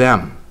would do to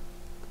them.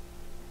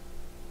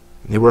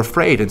 And they were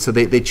afraid, and so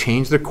they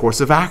changed their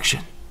course of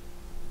action.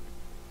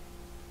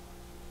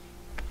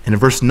 And in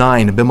verse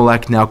 9,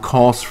 Abimelech now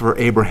calls for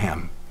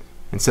Abraham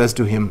and says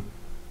to him,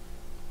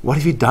 what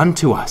have you done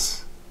to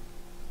us?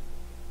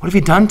 What have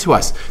you done to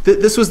us?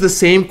 This was the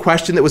same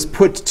question that was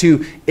put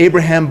to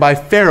Abraham by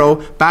Pharaoh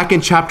back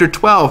in chapter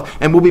 12,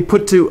 and will be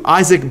put to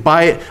Isaac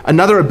by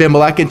another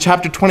Abimelech in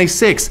chapter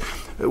 26,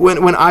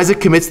 when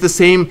Isaac commits the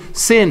same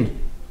sin.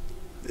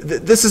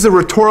 This is a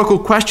rhetorical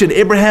question.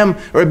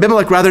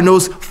 Abimelech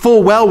knows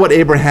full well what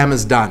Abraham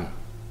has done.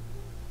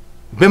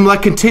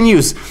 Abimelech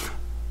continues,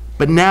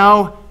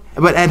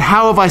 and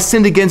how have I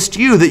sinned against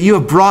you, that you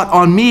have brought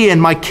on me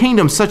and my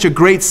kingdom such a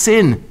great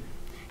sin?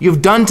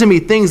 You've done to me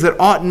things that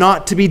ought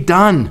not to be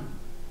done.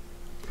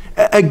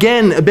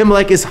 Again,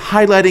 Abimelech is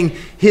highlighting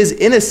his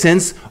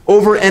innocence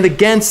over and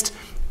against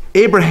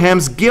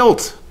Abraham's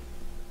guilt.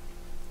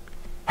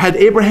 Had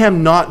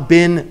Abraham not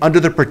been under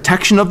the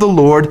protection of the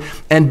Lord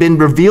and been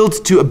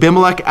revealed to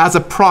Abimelech as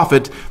a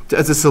prophet,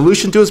 as a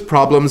solution to his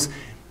problems,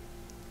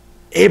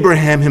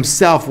 Abraham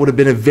himself would have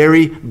been in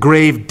very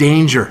grave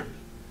danger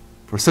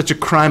for such a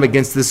crime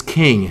against this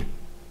king.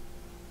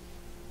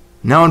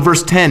 Now in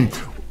verse 10,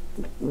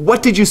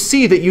 what did you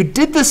see that you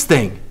did this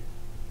thing?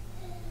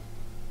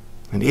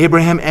 And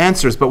Abraham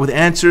answers, but with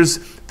answers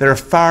that are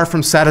far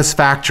from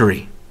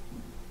satisfactory.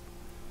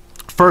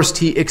 First,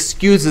 he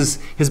excuses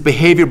his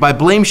behavior by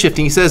blame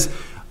shifting. He says,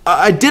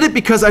 I did it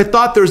because I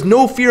thought there's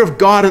no fear of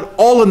God at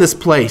all in this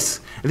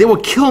place. They will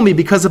kill me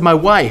because of my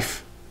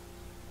wife.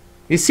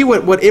 You see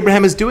what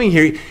Abraham is doing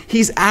here? He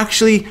has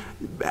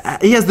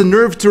the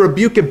nerve to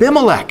rebuke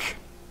Abimelech.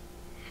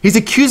 He's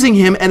accusing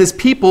him and his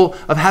people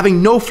of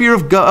having no fear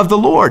of the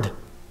Lord.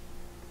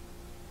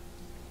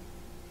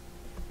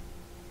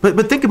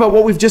 But think about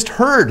what we've just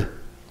heard,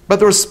 about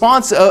the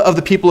response of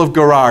the people of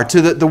Gerar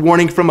to the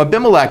warning from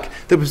Abimelech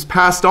that was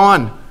passed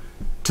on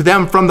to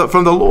them from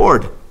the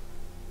Lord.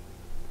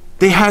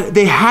 They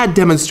had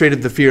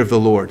demonstrated the fear of the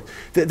Lord.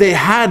 They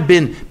had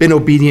been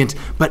obedient,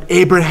 but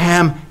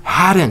Abraham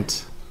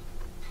hadn't.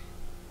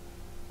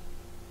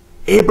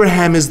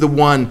 Abraham is the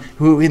one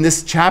who in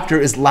this chapter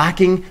is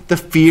lacking the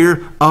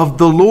fear of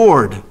the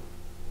Lord.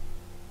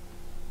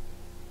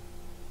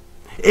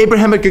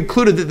 Abraham had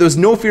concluded that there's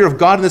no fear of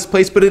God in this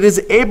place, but it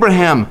is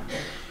Abraham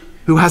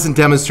who hasn't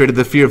demonstrated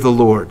the fear of the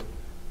Lord.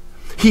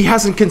 He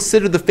hasn't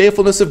considered the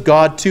faithfulness of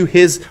God to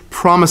his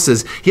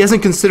promises. He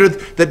hasn't considered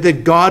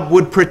that God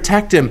would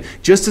protect him,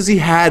 just as he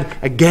had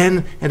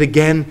again and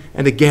again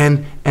and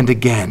again and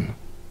again.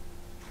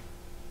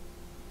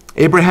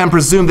 Abraham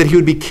presumed that he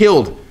would be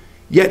killed,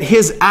 yet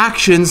his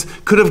actions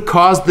could have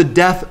caused the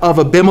death of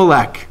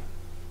Abimelech.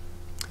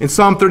 In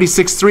Psalm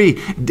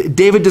 36:3,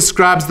 David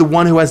describes the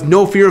one who has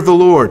no fear of the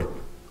Lord.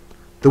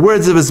 The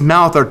words of his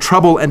mouth are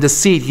trouble and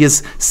deceit. He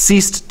has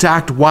ceased to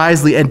act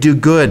wisely and do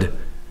good.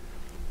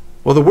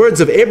 Well, the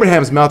words of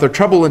Abraham's mouth are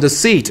trouble and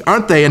deceit,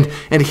 aren't they?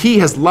 And he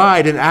has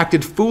lied and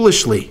acted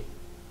foolishly.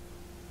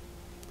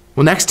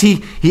 Well, next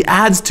he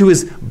adds to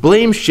his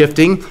blame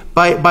shifting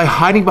by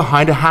hiding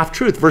behind a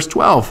half-truth. Verse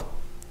 12.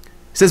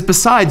 He says,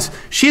 besides,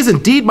 she is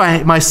indeed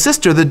my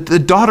sister, the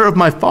daughter of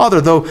my father,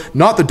 though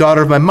not the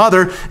daughter of my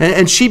mother,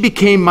 and she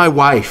became my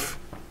wife.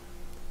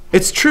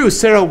 It's true,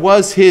 Sarah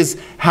was his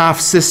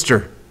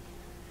half-sister.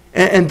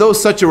 And though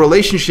such a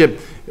relationship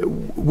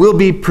will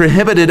be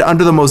prohibited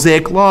under the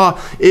Mosaic law,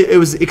 it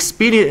was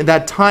expedient at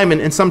that time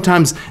and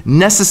sometimes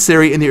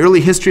necessary in the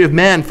early history of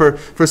man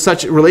for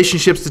such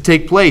relationships to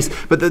take place.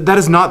 But that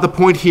is not the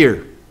point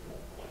here.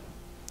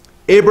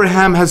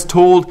 Abraham has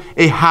told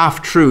a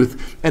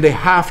half-truth, and a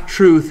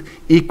half-truth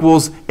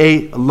equals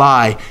a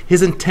lie.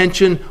 His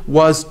intention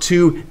was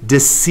to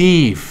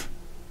deceive.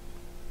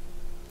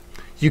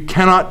 You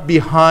cannot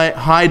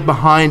hide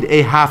behind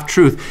a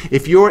half-truth.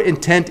 If your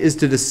intent is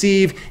to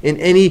deceive in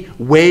any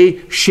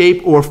way,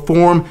 shape, or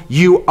form,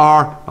 you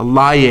are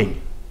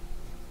lying.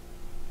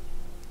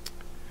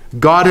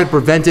 God had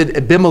prevented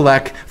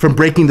Abimelech from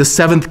breaking the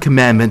 7th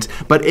commandment,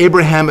 but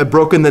Abraham had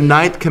broken the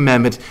 9th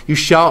commandment. You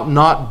shall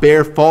not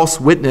bear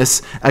false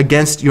witness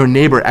against your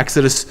neighbor.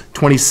 Exodus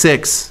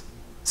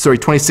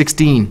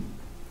 20:16.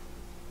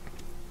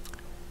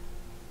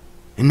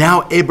 And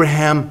now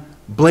Abraham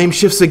blame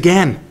shifts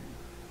again.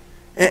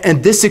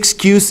 And this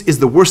excuse is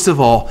the worst of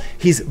all.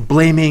 He's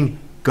blaming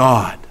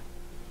God.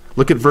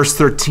 Look at verse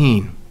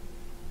 13.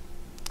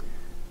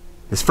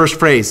 This first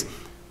phrase,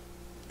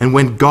 and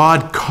when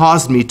God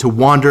caused me to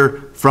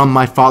wander from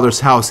my father's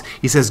house.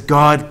 He says,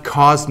 God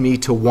caused me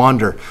to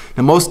wander.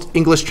 Now, most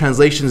English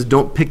translations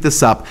don't pick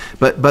this up,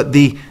 but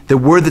the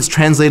word that's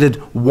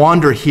translated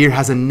wander here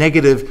has a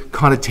negative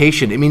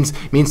connotation. It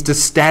means to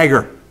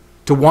stagger,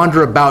 to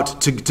wander about,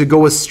 to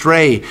go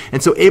astray.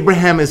 And so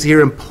Abraham is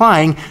here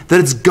implying that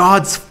it's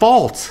God's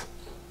fault.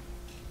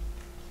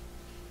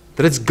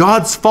 That it's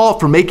God's fault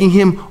for making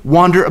him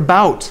wander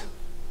about.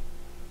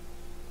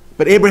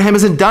 But Abraham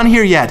isn't done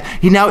here yet.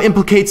 He now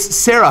implicates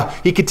Sarah.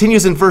 He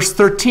continues in verse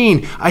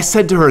 13. I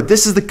said to her,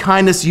 this is the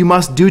kindness you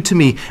must do to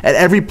me. At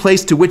every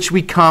place to which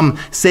we come,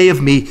 say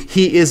of me,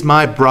 he is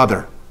my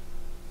brother.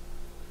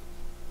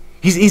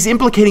 He's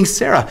implicating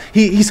Sarah.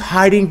 He's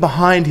hiding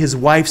behind his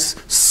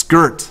wife's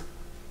skirt.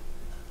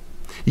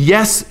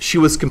 Yes, she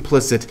was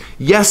complicit.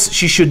 Yes,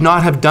 she should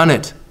not have done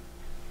it.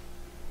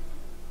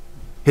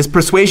 His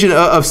persuasion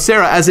of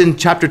Sarah, as in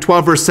chapter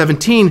 12, verse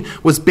 17,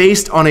 was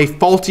based on a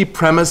faulty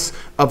premise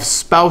of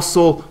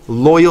spousal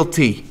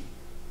loyalty.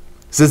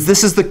 It says,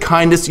 this is the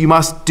kindness you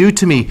must do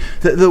to me.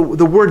 The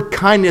word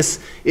kindness,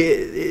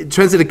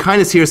 translated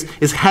kindness here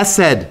is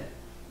hesed,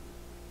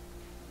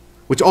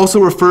 which also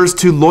refers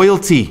to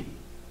loyalty.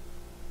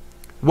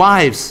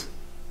 Wives,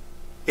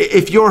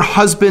 if your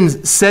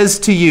husband says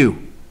to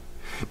you,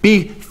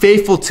 be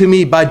faithful to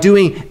me by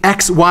doing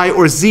X, Y,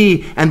 or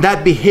Z, and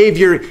that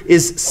behavior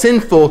is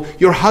sinful,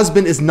 your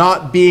husband is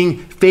not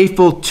being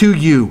faithful to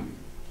you.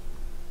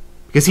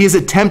 Because he is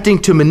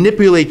attempting to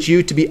manipulate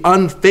you to be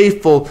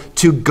unfaithful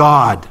to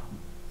God.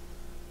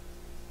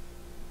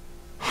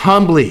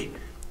 Humbly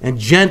and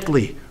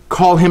gently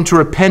call him to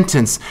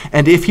repentance,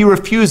 and if he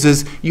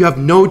refuses, you have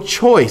no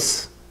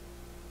choice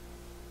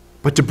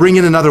but to bring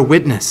in another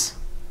witness.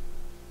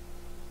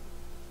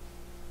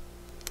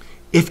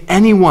 If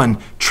anyone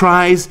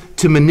tries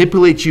to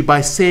manipulate you by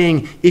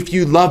saying, if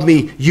you love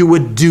me, you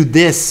would do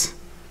this,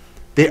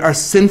 they are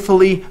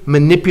sinfully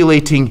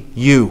manipulating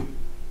you.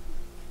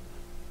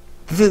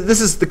 This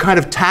is the kind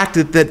of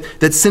tactic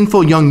that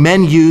sinful young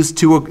men use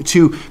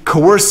to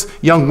coerce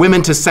young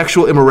women to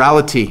sexual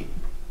immorality.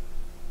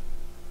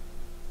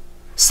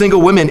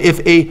 Single women, if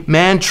a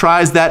man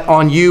tries that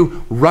on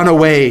you, run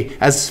away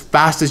as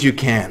fast as you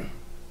can.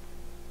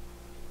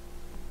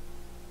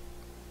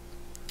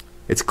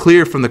 It's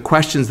clear from the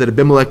questions that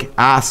Abimelech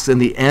asks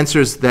and the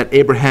answers that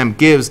Abraham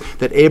gives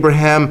that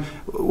Abraham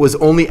was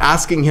only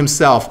asking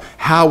himself,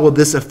 how will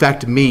this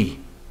affect me?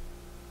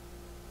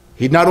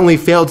 He not only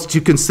failed to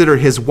consider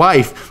his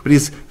wife, but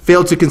he's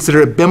failed to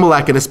consider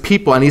Abimelech and his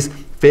people, and he's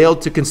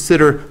failed to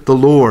consider the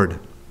Lord.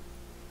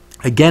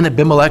 Again,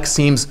 Abimelech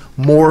seems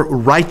more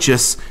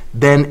righteous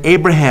than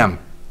Abraham.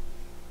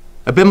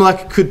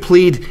 Abimelech could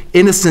plead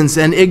innocence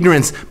and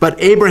ignorance,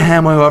 but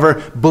Abraham,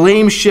 however,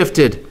 blame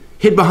shifted,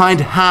 hid behind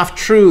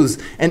half-truths,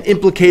 and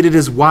implicated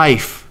his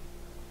wife.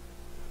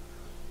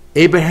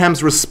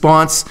 Abraham's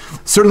response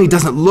certainly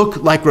doesn't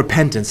look like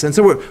repentance. And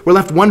so we're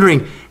left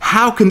wondering,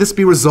 how can this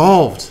be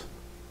resolved?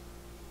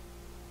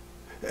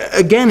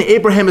 Again,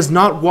 Abraham is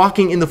not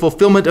walking in the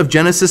fulfillment of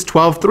Genesis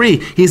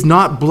 12:3. He's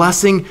not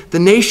blessing the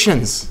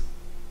nations.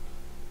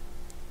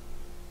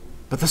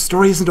 But the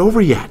story isn't over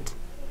yet.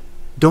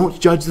 Don't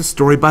judge the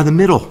story by the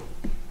middle.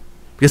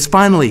 Because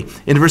finally,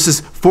 in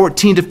verses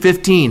 14 to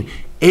 15,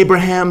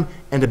 Abraham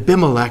and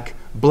Abimelech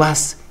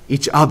bless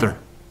each other.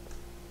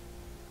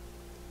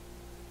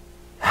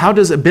 How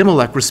does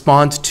Abimelech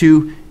respond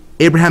to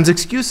Abraham's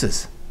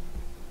excuses?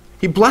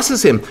 He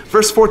blesses him.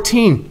 Verse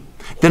 14,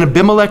 then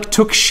Abimelech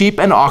took sheep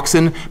and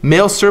oxen,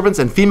 male servants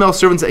and female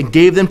servants, and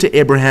gave them to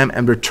Abraham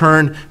and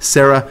returned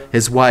Sarah,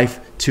 his wife,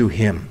 to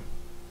him.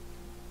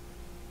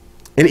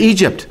 In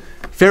Egypt,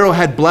 Pharaoh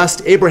had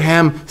blessed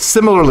Abraham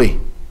similarly.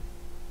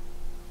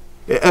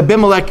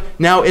 Abimelech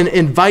now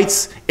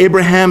invites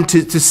Abraham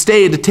to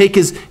stay and to take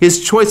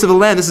his choice of the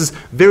land. This is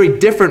very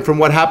different from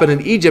what happened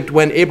in Egypt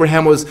when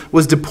Abraham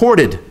was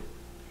deported.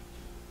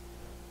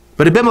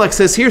 But Abimelech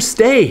says, here,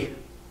 stay.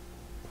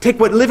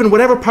 Live in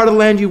whatever part of the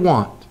land you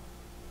want.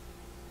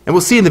 And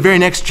we'll see in the very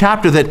next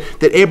chapter that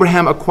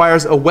Abraham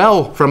acquires a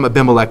well from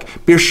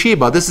Abimelech,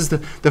 Beersheba. This is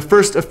the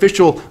first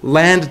official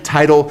land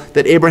title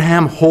that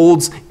Abraham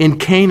holds in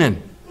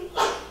Canaan.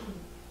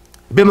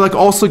 Abimelech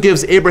also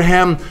gives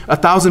Abraham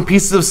 1,000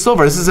 pieces of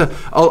silver. This is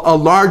a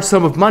large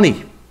sum of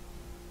money.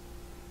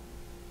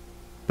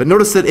 But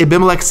notice that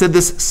Abimelech said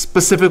this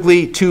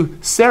specifically to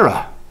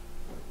Sarah.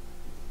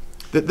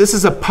 That this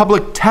is a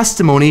public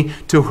testimony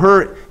to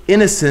her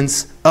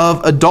innocence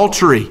of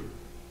adultery.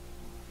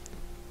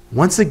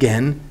 Once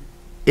again,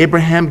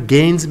 Abraham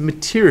gains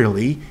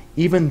materially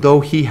even though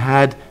he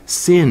had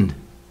sinned.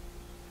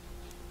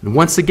 And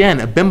once again,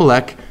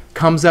 Abimelech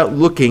comes out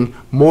looking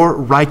more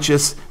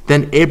righteous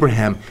than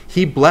Abraham.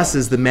 He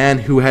blesses the man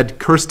who had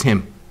cursed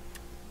him.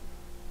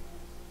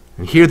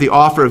 And here the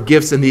offer of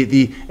gifts and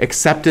the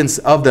acceptance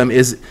of them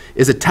is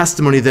a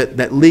testimony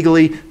that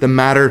legally the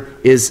matter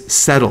is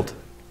settled.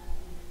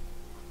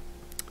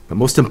 But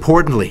most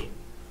importantly,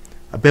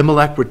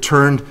 Abimelech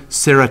returned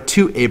Sarah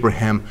to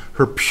Abraham,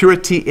 her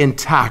purity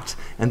intact,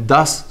 and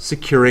thus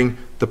securing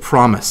the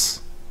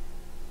promise.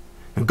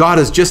 And God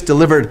has just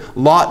delivered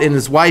Lot and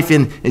his wife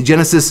in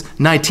Genesis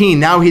 19.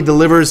 Now he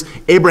delivers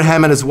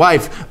Abraham and his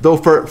wife, though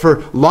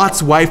for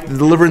Lot's wife the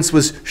deliverance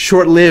was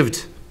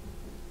short-lived.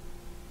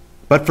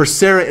 But for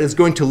Sarah, it is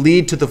going to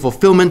lead to the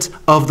fulfillment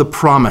of the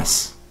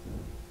promise.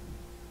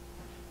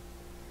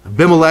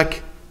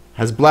 Abimelech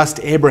has blessed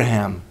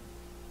Abraham,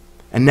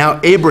 and now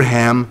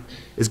Abraham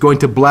is going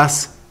to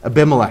bless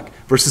Abimelech.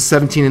 Verses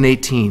 17 and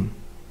 18.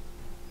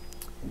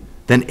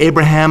 Then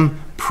Abraham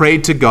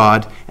prayed to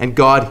God, and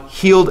God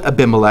healed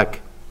Abimelech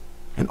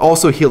and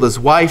also healed his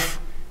wife,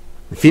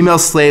 the female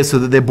slaves, so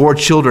that they bore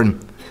children.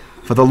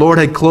 For the Lord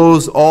had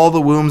closed all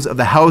the wombs of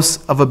the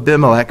house of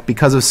Abimelech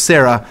because of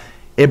Sarah,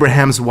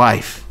 Abraham's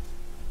wife.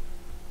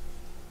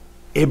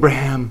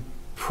 Abraham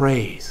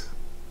prays.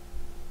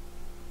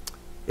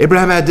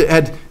 Abraham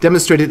had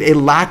demonstrated a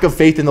lack of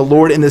faith in the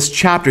Lord in this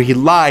chapter. He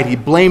lied, he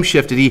blame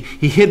shifted, he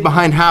hid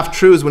behind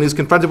half-truths when he was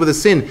confronted with a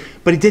sin,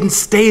 but he didn't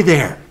stay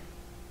there.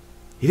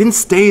 He didn't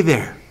stay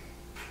there.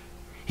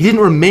 He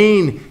didn't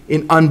remain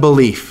in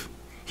unbelief.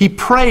 He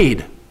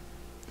prayed.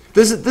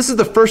 This is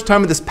the first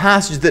time in this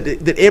passage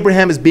that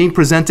Abraham is being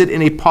presented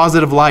in a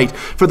positive light.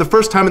 For the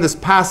first time in this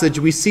passage,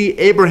 we see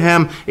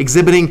Abraham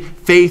exhibiting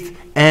faith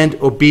and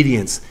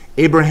obedience.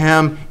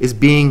 Abraham is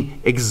being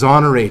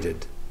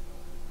exonerated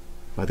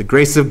by the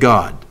grace of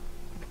God.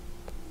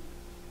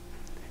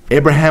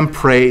 Abraham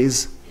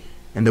prays,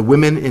 and the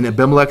women in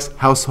Abimelech's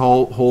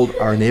household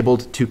are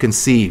enabled to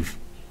conceive.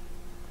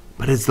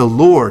 But it's the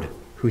Lord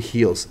who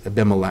heals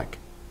Abimelech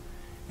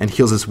and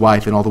heals his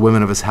wife and all the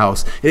women of his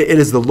house. It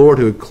is the Lord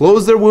who had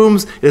closed their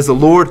wombs. It is the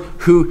Lord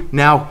who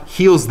now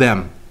heals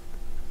them.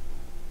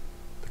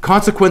 The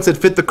consequence had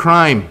fit the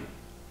crime.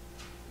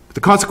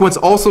 The consequence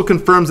also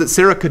confirms that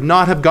Sarah could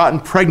not have gotten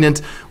pregnant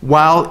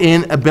while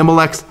in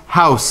Abimelech's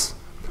house.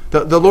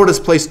 The Lord has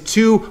placed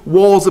two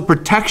walls of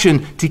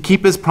protection to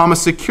keep his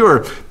promise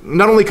secure.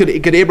 Not only could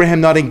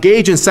Abraham not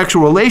engage in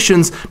sexual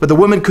relations, but the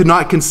woman could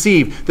not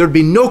conceive. There would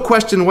be no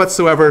question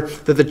whatsoever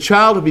that the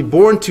child to be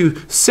born to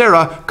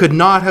Sarah could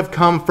not have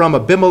come from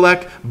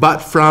Abimelech, but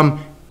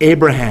from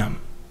Abraham.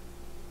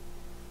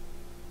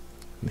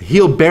 The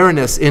healed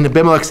barrenness in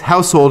Abimelech's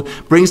household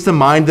brings to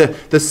mind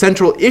the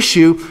central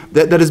issue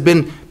that has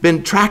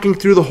been tracking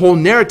through the whole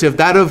narrative,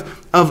 that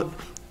of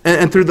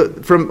and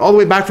from all the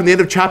way back from the end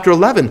of chapter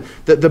 11,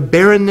 the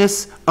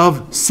barrenness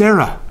of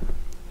Sarah.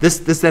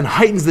 This then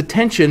heightens the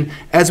tension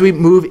as we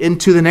move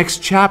into the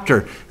next chapter.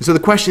 And so the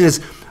question is,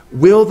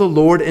 will the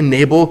Lord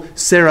enable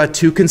Sarah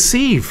to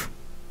conceive?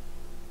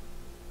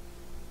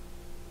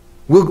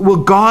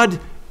 Will God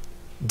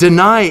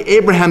deny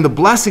Abraham the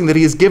blessing that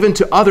he has given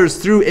to others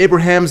through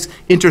Abraham's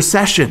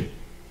intercession?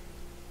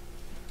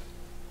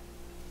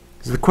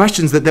 These are the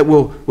questions that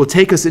will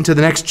take us into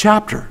the next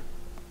chapter.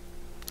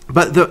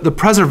 But the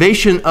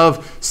preservation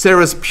of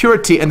Sarah's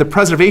purity and the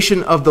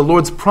preservation of the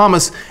Lord's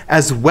promise,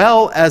 as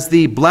well as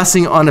the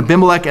blessing on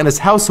Abimelech and his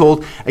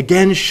household,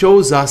 again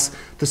shows us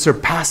the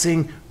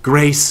surpassing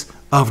grace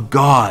of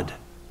God,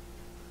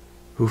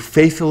 who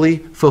faithfully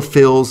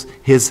fulfills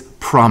his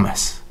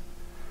promise.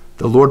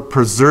 The Lord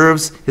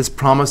preserves his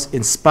promise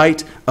in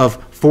spite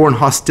of foreign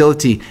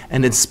hostility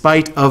and in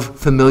spite of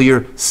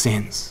familiar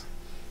sins.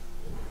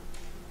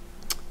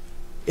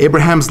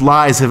 Abraham's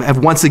lies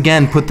have once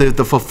again put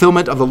the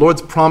fulfillment of the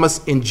Lord's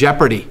promise in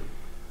jeopardy.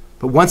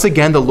 But once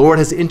again, the Lord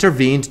has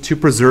intervened to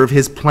preserve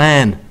his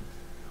plan.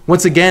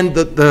 Once again,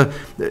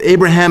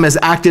 Abraham has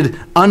acted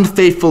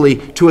unfaithfully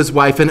to his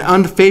wife and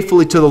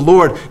unfaithfully to the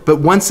Lord. But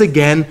once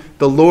again,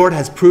 the Lord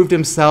has proved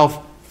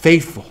himself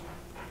faithful.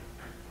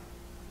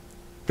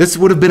 This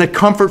would have been a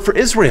comfort for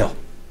Israel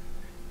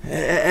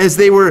as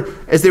they were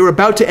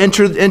about to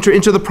enter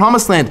into the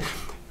promised land.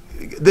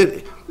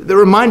 The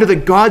reminder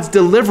that God's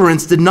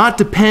deliverance did not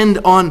depend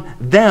on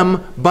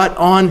them, but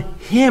on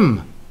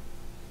him.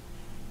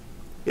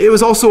 It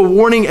was also a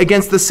warning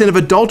against the sin of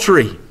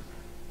adultery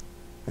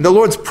and the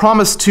Lord's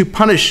promise to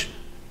punish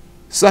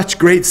such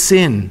great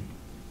sin.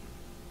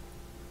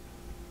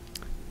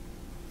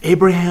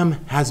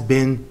 Abraham has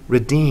been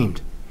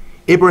redeemed.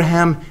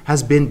 Abraham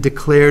has been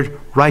declared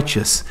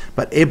righteous,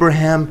 but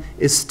Abraham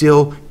is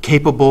still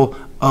capable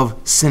of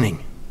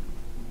sinning.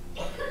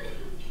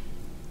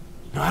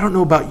 Now, I don't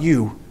know about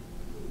you,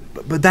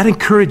 but that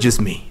encourages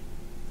me.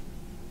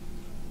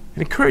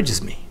 It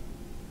encourages me.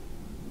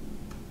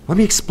 Let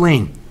me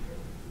explain.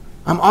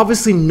 I'm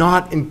obviously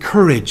not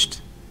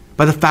encouraged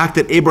by the fact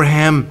that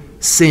Abraham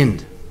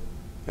sinned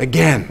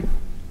again,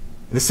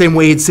 in the same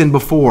way he'd sinned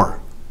before.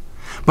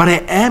 But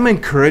I am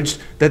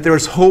encouraged that there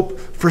is hope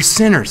for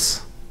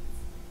sinners.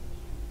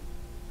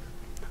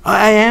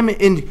 I am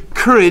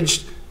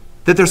encouraged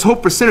That there's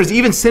hope for sinners,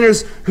 even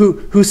sinners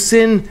who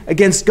sin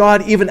against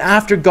God even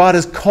after God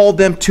has called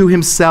them to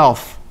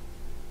himself.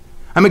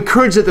 I'm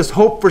encouraged that there's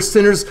hope for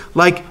sinners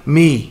like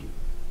me.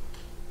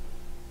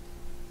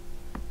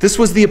 This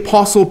was the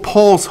Apostle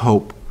Paul's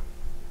hope.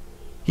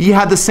 He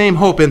had the same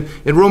hope. In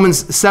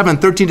Romans 7,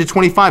 13 to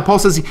 25, Paul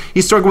says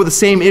he struggled with the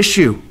same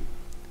issue.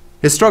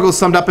 His struggle is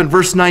summed up in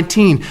verse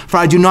 19. For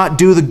I do not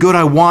do the good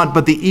I want,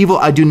 but the evil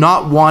I do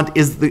not want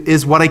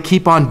is what I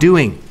keep on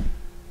doing.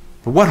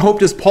 But what hope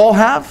does Paul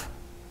have?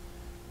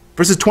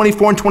 Verses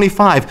 24 and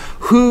 25.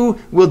 Who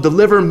will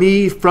deliver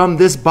me from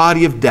this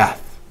body of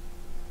death?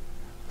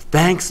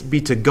 Thanks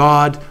be to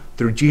God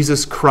through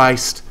Jesus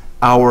Christ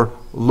our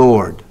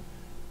Lord.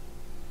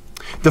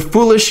 The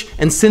foolish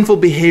and sinful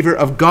behavior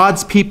of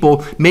God's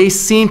people may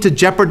seem to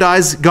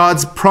jeopardize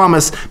God's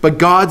promise, but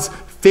God's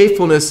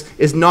faithfulness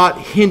is not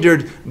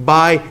hindered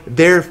by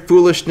their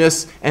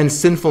foolishness and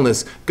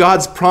sinfulness.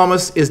 God's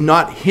promise is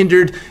not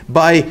hindered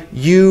by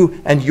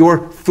you and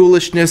your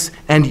foolishness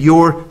and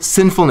your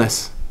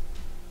sinfulness.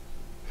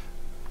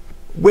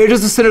 Where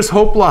does the sinner's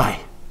hope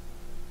lie?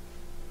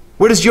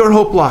 Where does your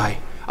hope lie?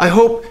 I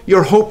hope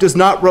your hope does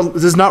not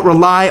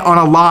rely on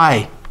a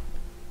lie.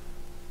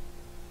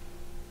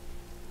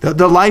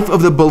 The life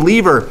of the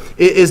believer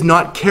is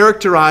not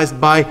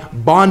characterized by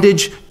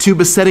bondage to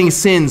besetting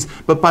sins,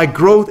 but by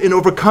growth in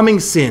overcoming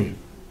sin.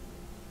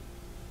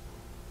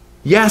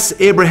 Yes,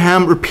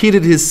 Abraham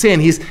repeated his sin.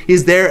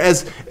 He's there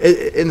as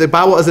in the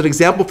Bible as an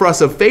example for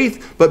us of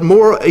faith, but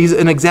more he's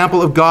an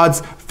example of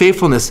God's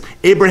faithfulness.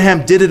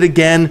 Abraham did it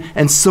again,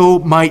 and so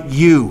might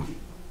you.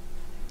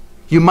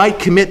 You might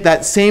commit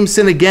that same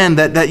sin again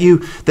that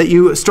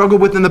you struggled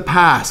with in the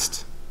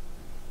past.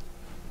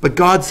 But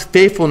God's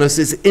faithfulness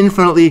is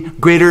infinitely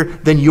greater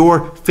than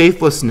your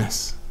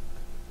faithlessness.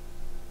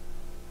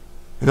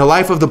 And the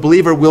life of the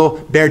believer will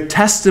bear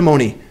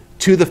testimony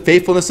to the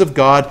faithfulness of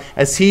God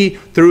as he,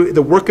 through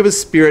the work of his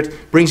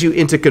Spirit, brings you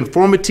into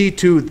conformity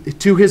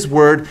to his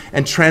word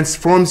and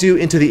transforms you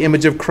into the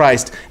image of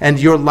Christ. And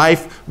your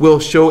life will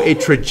show a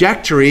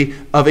trajectory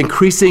of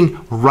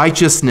increasing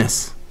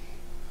righteousness.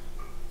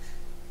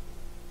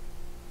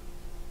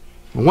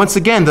 Once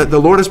again, the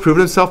Lord has proven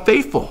himself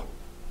faithful.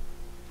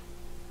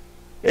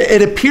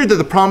 It appeared that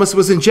the promise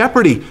was in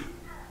jeopardy.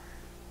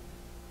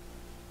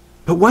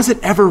 But was it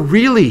ever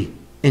really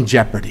in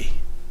jeopardy?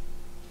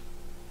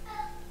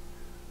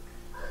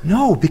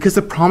 No, because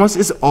the promise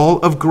is all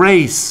of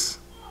grace.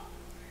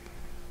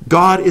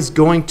 God is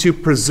going to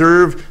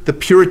preserve the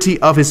purity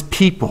of his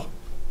people.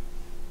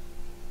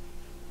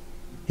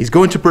 He's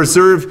going to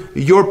preserve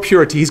your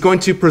purity. He's going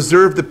to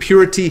preserve the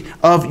purity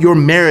of your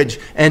marriage.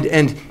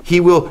 And he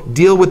will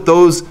deal with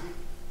those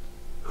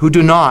who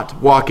do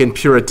not walk in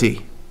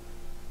purity.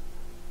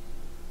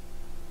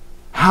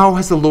 How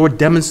has the Lord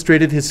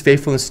demonstrated his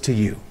faithfulness to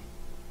you?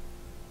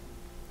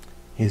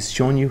 He has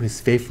shown you his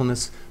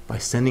faithfulness by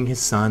sending his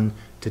Son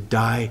to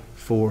die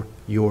for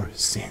your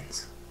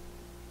sins.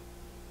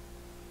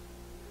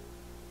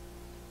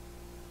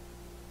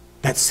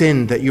 That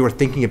sin that you are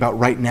thinking about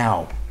right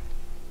now,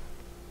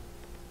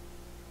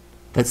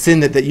 that sin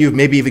that you've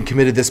maybe even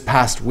committed this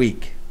past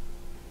week,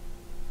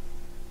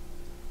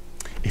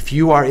 if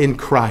you are in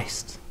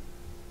Christ,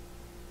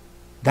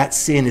 that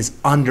sin is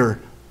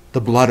under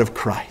the blood of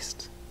Christ.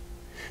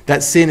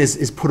 That sin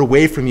is put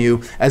away from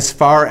you as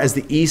far as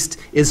the east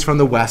is from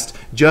the west,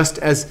 just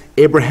as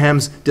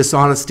Abraham's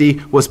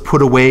dishonesty was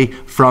put away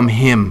from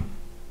him.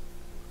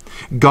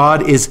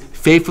 God is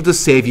faithful to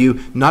save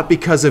you, not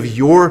because of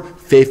your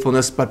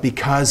faithfulness, but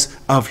because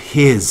of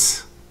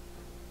his.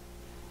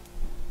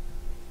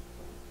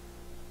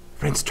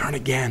 Friends, turn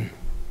again.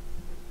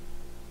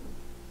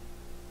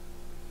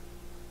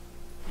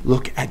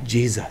 Look at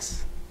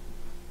Jesus.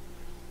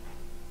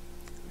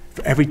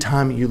 For every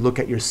time you look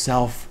at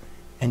yourself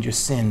and your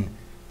sin,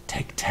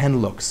 take 10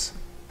 looks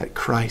at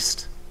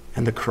Christ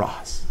and the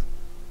cross.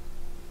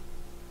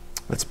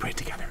 Let's pray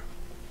together.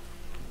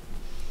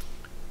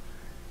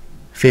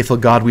 Faithful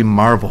God, we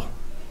marvel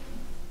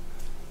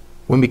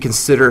when we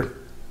consider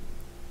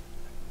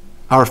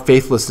our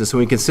faithlessness,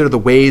 when we consider the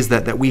ways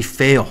that we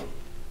fail.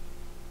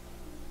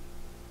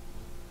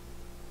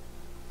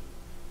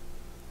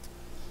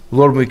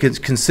 Lord, when we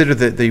could consider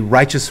the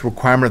righteous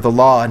requirement of the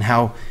law and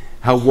how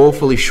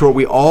woefully short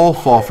we all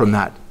fall from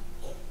that.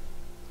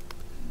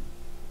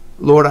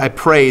 Lord, I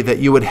pray that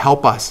you would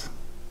help us.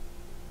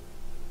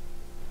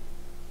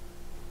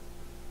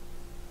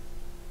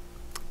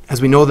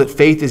 As we know that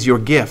faith is your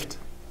gift,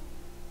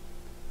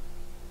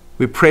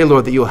 we pray,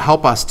 Lord, that you'll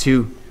help us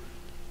to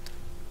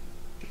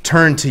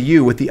turn to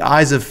you with the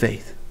eyes of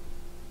faith.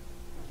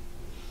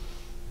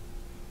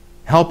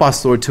 Help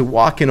us, Lord, to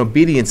walk in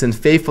obedience and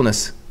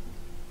faithfulness.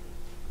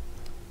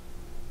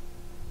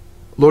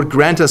 Lord,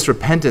 grant us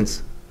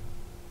repentance.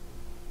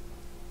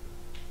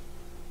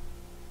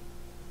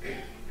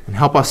 And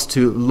help us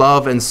to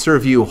love and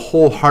serve you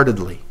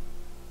wholeheartedly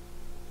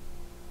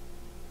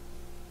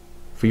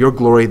for your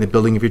glory and the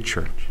building of your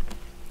church.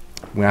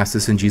 We ask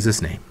this in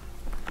Jesus' name.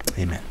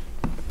 Amen.